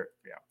more, and they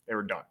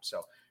were done.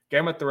 So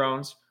Game of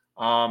Thrones.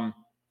 And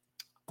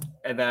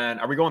then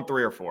are we going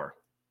 3 or 4?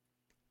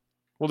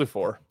 We'll do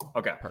 4.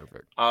 Okay.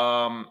 Perfect.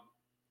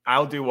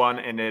 I'll do one,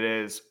 and it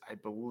is, I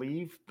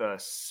believe, the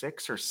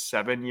 6 or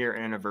 7 year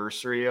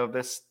anniversary of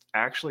this.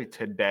 Actually,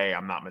 today,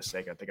 I'm not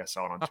mistaken. I think I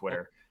saw it on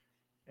Twitter.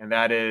 And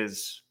that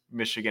is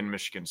Michigan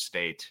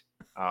State.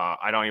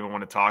 I don't even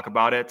want to talk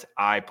about it.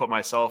 I put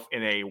myself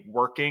in a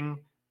working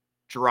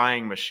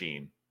drying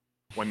machine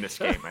when this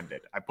game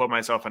ended. I put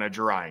myself in a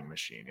drying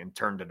machine and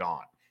turned it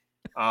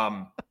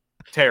on.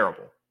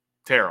 Terrible.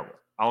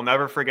 I'll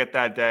never forget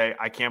that day.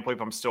 I can't believe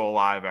I'm still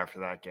alive after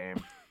that game.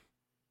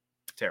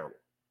 Terrible.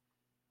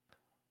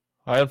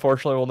 I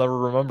unfortunately will never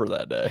remember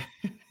that day.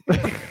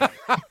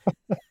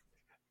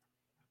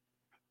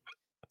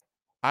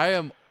 I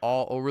am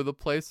all over the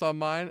place on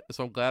mine,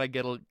 so I'm glad I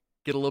get a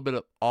little bit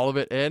of all of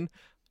it in.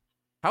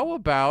 How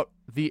about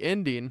the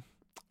ending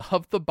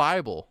of the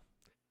Bible?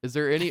 Is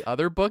there any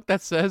other book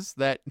that says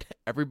that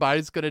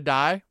everybody's going to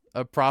die?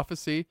 A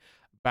prophecy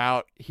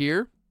about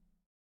here?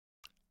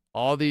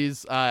 All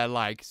these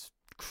like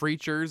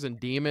creatures and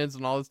demons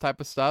and all this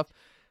type of stuff.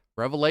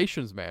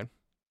 Revelations, man.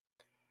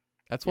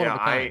 That's one of a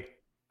kind.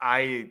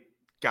 I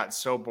got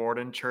so bored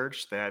in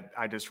church that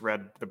I just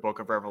read the book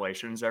of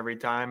Revelations every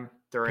time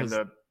during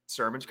the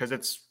sermons because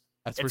that's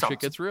where shit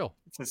gets real.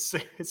 It's a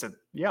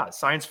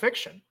science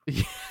fiction.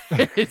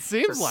 It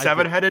seems like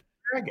seven-headed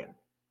dragon.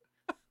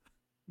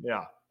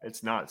 Yeah,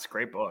 it's not. It's a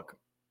great book.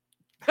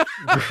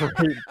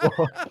 Great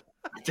book.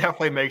 It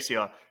definitely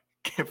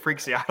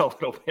freaks you out a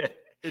little bit.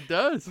 It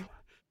does.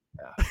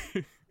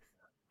 Yeah.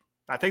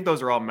 I think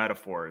those are all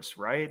metaphors,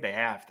 right? They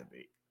have to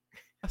be.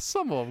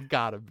 Some of them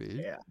gotta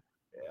be. Yeah,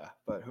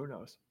 but who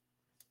knows?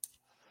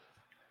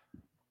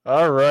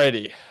 All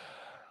righty.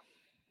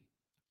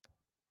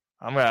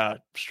 I'm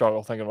gonna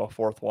struggle thinking of a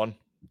fourth one.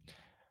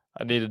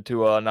 I needed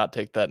to not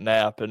take that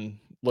nap and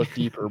look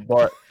deeper,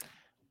 but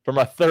for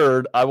my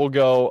third, I will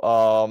go.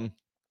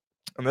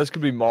 And this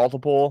could be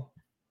multiple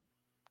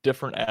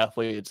different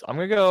athletes. I'm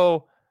gonna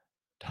go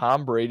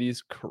Tom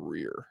Brady's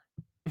career.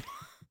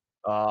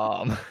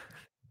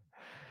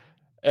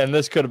 And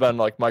this could have been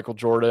like Michael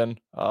Jordan.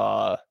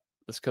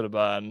 This could have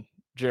been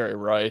Jerry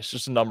Rice.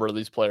 Just a number of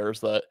these players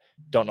that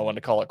don't know when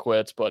to call it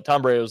quits. But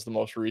Tom Brady was the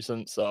most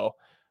recent, so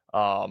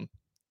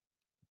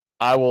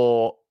I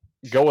will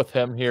go with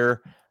him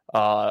here.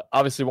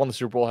 Obviously, won the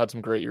Super Bowl, had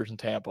some great years in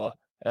Tampa,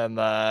 and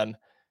then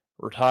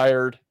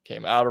retired.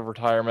 Came out of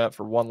retirement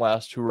for one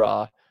last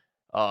hurrah.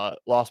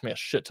 Lost me a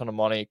shit ton of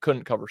money.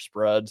 Couldn't cover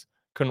spreads.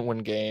 Couldn't win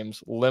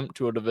games. Limped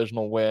to a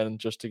divisional win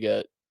just to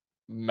get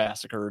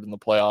massacred in the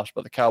playoffs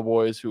by the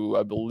Cowboys, who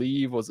I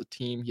believe was a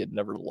team he had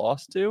never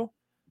lost to.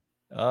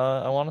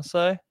 I want to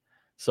say.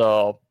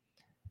 So,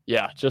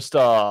 yeah, just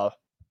tough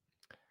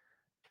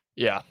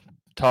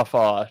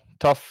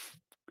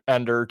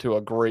ender to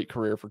a great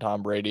career for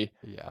Tom Brady.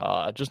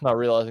 Yeah. Just not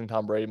realizing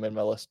Tom Brady made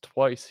my list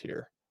twice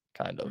here,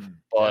 kind of. Yeah,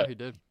 But he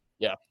did.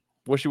 yeah,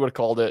 wish he would have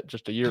called it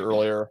just a year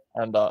earlier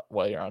and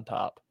well, you're on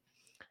top.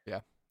 Yeah.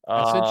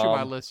 I sent you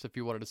my list if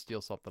you wanted to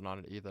steal something on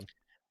it, Ethan.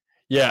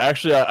 Yeah,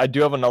 actually, I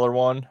do have another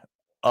one.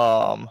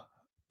 And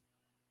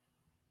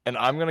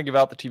I'm going to give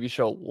out the TV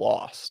show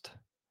Lost.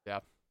 Yeah.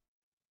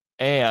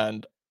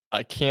 And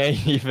I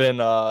can't even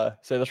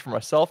say this for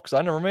myself because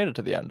I never made it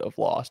to the end of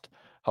Lost.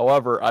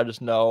 However, I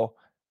just know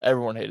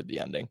everyone hated the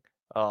ending.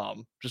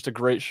 Just a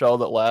great show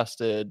that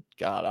lasted,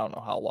 God, I don't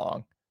know how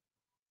long.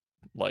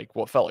 Like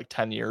what felt like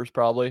 10 years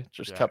probably.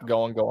 Just kept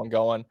going.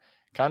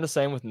 Kind of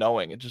same with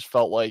Knowing. It just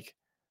felt like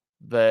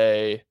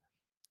they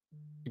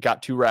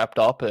got too wrapped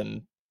up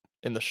in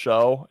the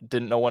show,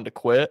 didn't know when to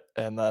quit,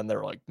 and then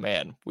they're like,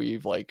 man,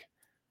 we've like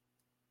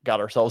got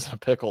ourselves in a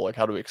pickle. Like,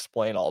 how do we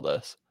explain all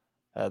this?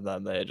 And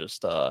then they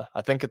just I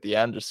think at the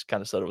end just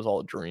kind of said it was all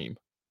a dream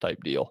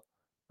type deal.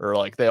 Or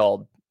like they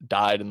all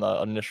died in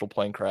the initial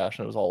plane crash,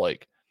 and it was all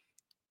like,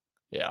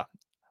 yeah.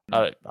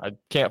 I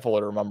can't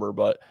fully remember,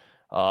 but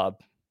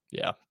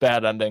yeah,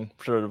 bad ending.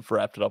 Should have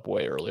wrapped it up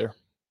way earlier.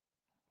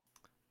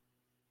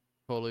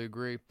 Totally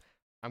agree.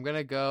 I'm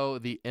gonna go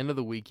the end of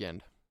the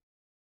weekend.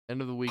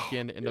 End of the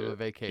weekend, end of a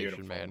vacation,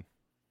 beautiful. Man.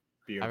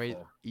 Beautiful. I mean,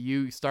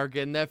 you start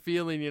getting that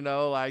feeling,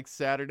 like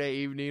Saturday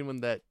evening when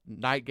that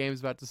night game's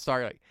about to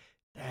start, like,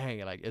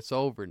 dang, like it's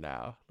over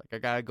now. Like I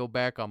gotta go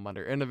back on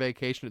Monday. End of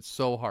vacation, it's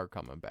so hard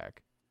coming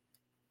back.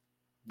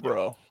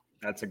 Bro,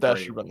 that should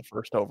have been the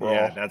first overall.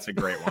 Yeah, that's a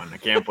great one. I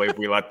can't believe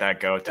we let that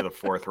go to the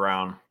fourth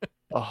round.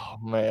 Oh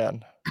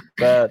man,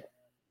 that.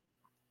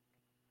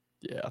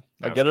 Yeah,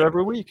 I get it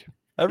every week.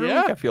 Every week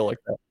I feel like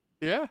that.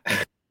 Yeah.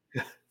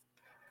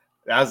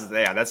 That's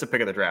the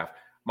pick of the draft.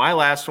 My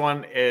last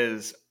one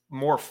is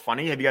more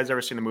funny. Have you guys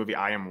ever seen the movie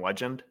I Am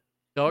Legend?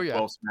 Oh yeah.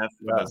 Will Smith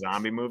with the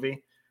zombie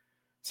movie.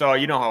 So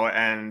you know how it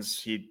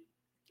ends. He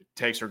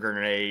takes her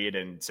grenade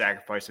and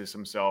sacrifices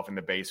himself in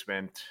the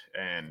basement,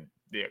 and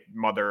the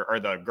mother or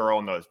the girl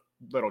and the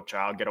little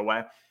child get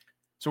away.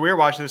 So we were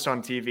watching this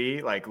on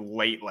TV, like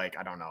late, like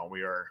I don't know,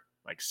 we were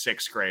like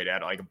 6th grade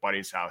at like a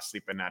buddy's house,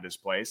 sleeping at his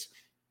place,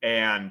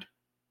 and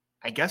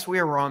I guess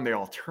we were on the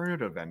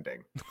alternative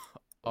ending.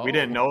 We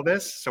didn't know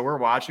this, so we're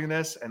watching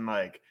this, and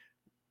like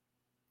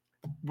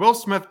Will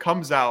Smith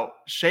comes out,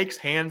 shakes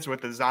hands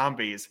with the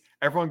zombies.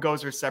 Everyone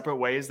goes their separate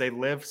ways. They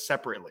live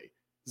separately,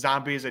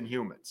 zombies and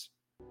humans.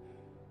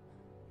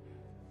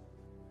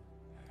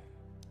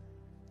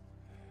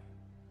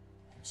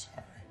 I'm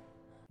sorry.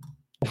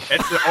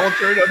 It's the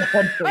alternative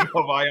ending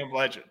of I Am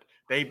Legend.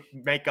 They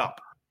make up.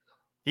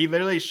 He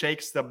literally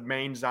shakes the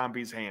main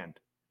zombie's hand.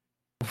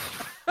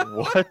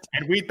 What?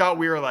 And we thought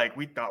we were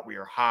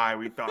high.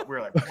 We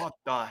were like, what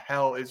the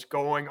hell is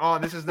going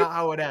on? This is not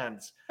how it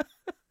ends.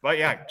 But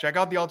yeah, check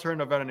out the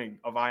alternative ending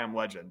of I Am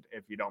Legend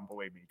if you don't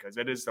believe me, because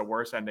it is the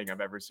worst ending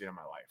I've ever seen in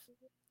my life.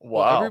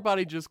 Well, Wow.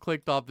 everybody just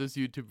clicked off this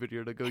YouTube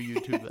video to go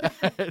YouTube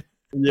that.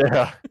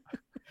 Yeah,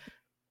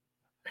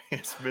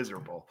 It's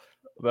miserable.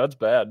 that's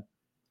bad.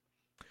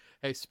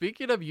 Hey,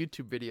 speaking of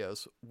YouTube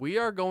videos, we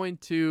are going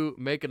to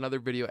make another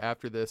video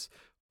after this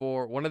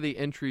for one of the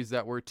entries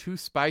that were too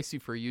spicy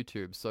for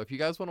YouTube. So if you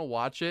guys want to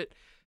watch it,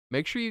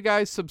 make sure you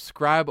guys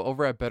subscribe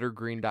over at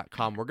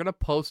bettergreen.com. We're going to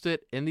post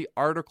it in the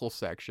article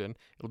section.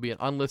 It'll be an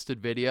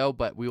unlisted video,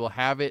 but we will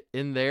have it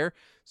in there.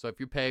 So if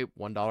you pay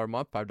 $1 a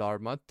month, $5 a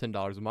month,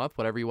 $10 a month,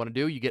 whatever you want to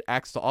do, you get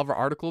access to all of our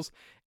articles,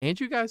 and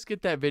you guys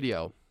get that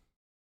video.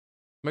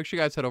 Make sure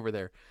you guys head over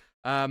there.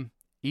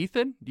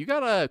 Ethan, you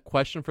got a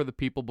question for the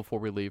people before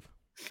we leave?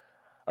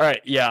 All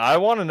right, yeah, I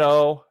want to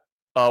know.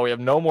 We have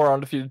no more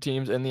undefeated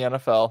teams in the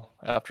NFL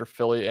after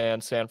Philly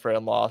and San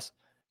Fran lost.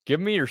 Give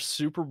me your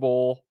Super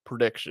Bowl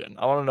prediction.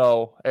 I want to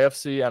know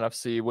AFC,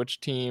 NFC, which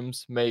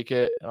teams make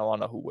it, and I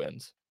want to know who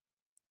wins.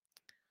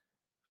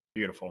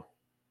 Beautiful.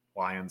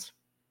 Lions.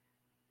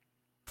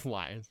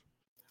 Lions.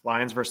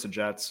 Lions versus the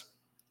Jets.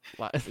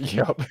 Lions.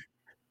 Yep.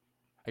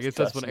 I guess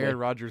that's when Fascinating. Aaron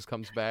Rodgers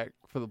comes back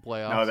for the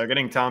playoffs. No, they're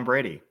getting Tom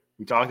Brady.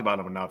 We talked about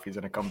him enough. He's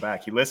going to come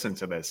back. He listened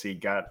to this. He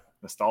got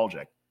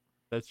nostalgic.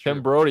 That's true.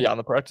 Tim Brody on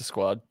the practice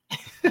squad.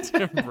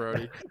 Tim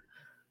Brody.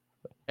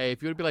 Hey,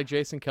 if you would be like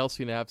Jason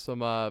Kelsey and have some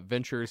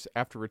ventures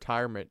after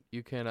retirement,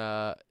 you can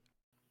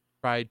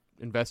try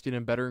investing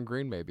in Better and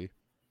Green, maybe.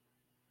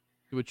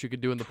 See what you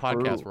could do in the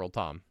podcast True. world,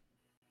 Tom.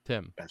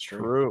 Tim. That's true.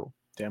 True.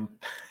 Tim.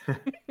 All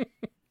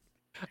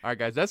right,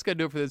 guys, that's going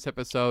to do it for this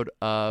episode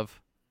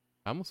of,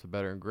 I almost said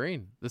Better and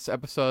Green. This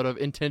episode of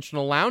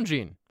Intentional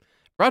Lounging,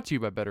 brought to you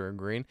by Better and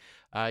Green.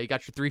 You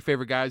got your 3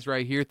 favorite guys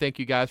right here. Thank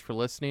you guys for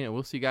listening, and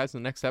we'll see you guys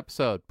in the next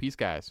episode. Peace,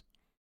 guys.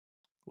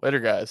 Later,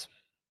 guys.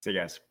 See you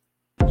guys.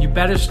 You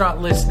better start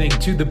listening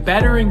to the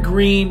Better and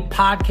Green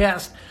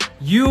podcast.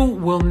 You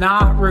will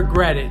not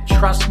regret it.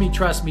 Trust me,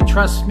 trust me,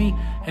 trust me.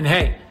 And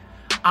hey,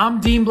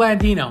 I'm Dean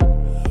Blandino.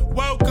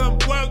 Welcome,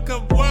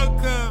 welcome,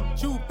 welcome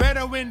to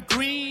Better and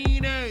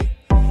Green, eh?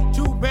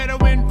 To Better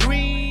and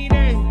Green,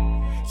 eh?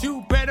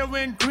 To Better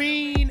and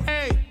Green,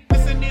 eh?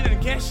 Listen in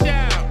and cash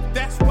out.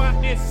 That's what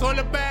it's all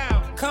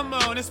about. Come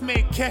on, let's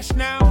make cash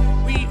now.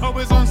 We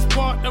always on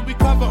spot and we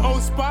cover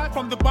old spot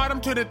from the bottom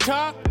to the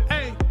top.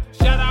 Hey,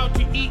 shout out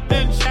to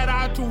Ethan, shout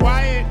out to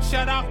Wyatt,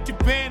 shout out to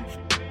Ben.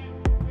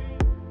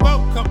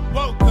 Welcome,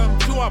 welcome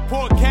to our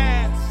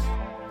podcast.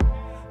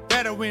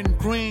 Better and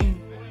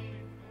Green.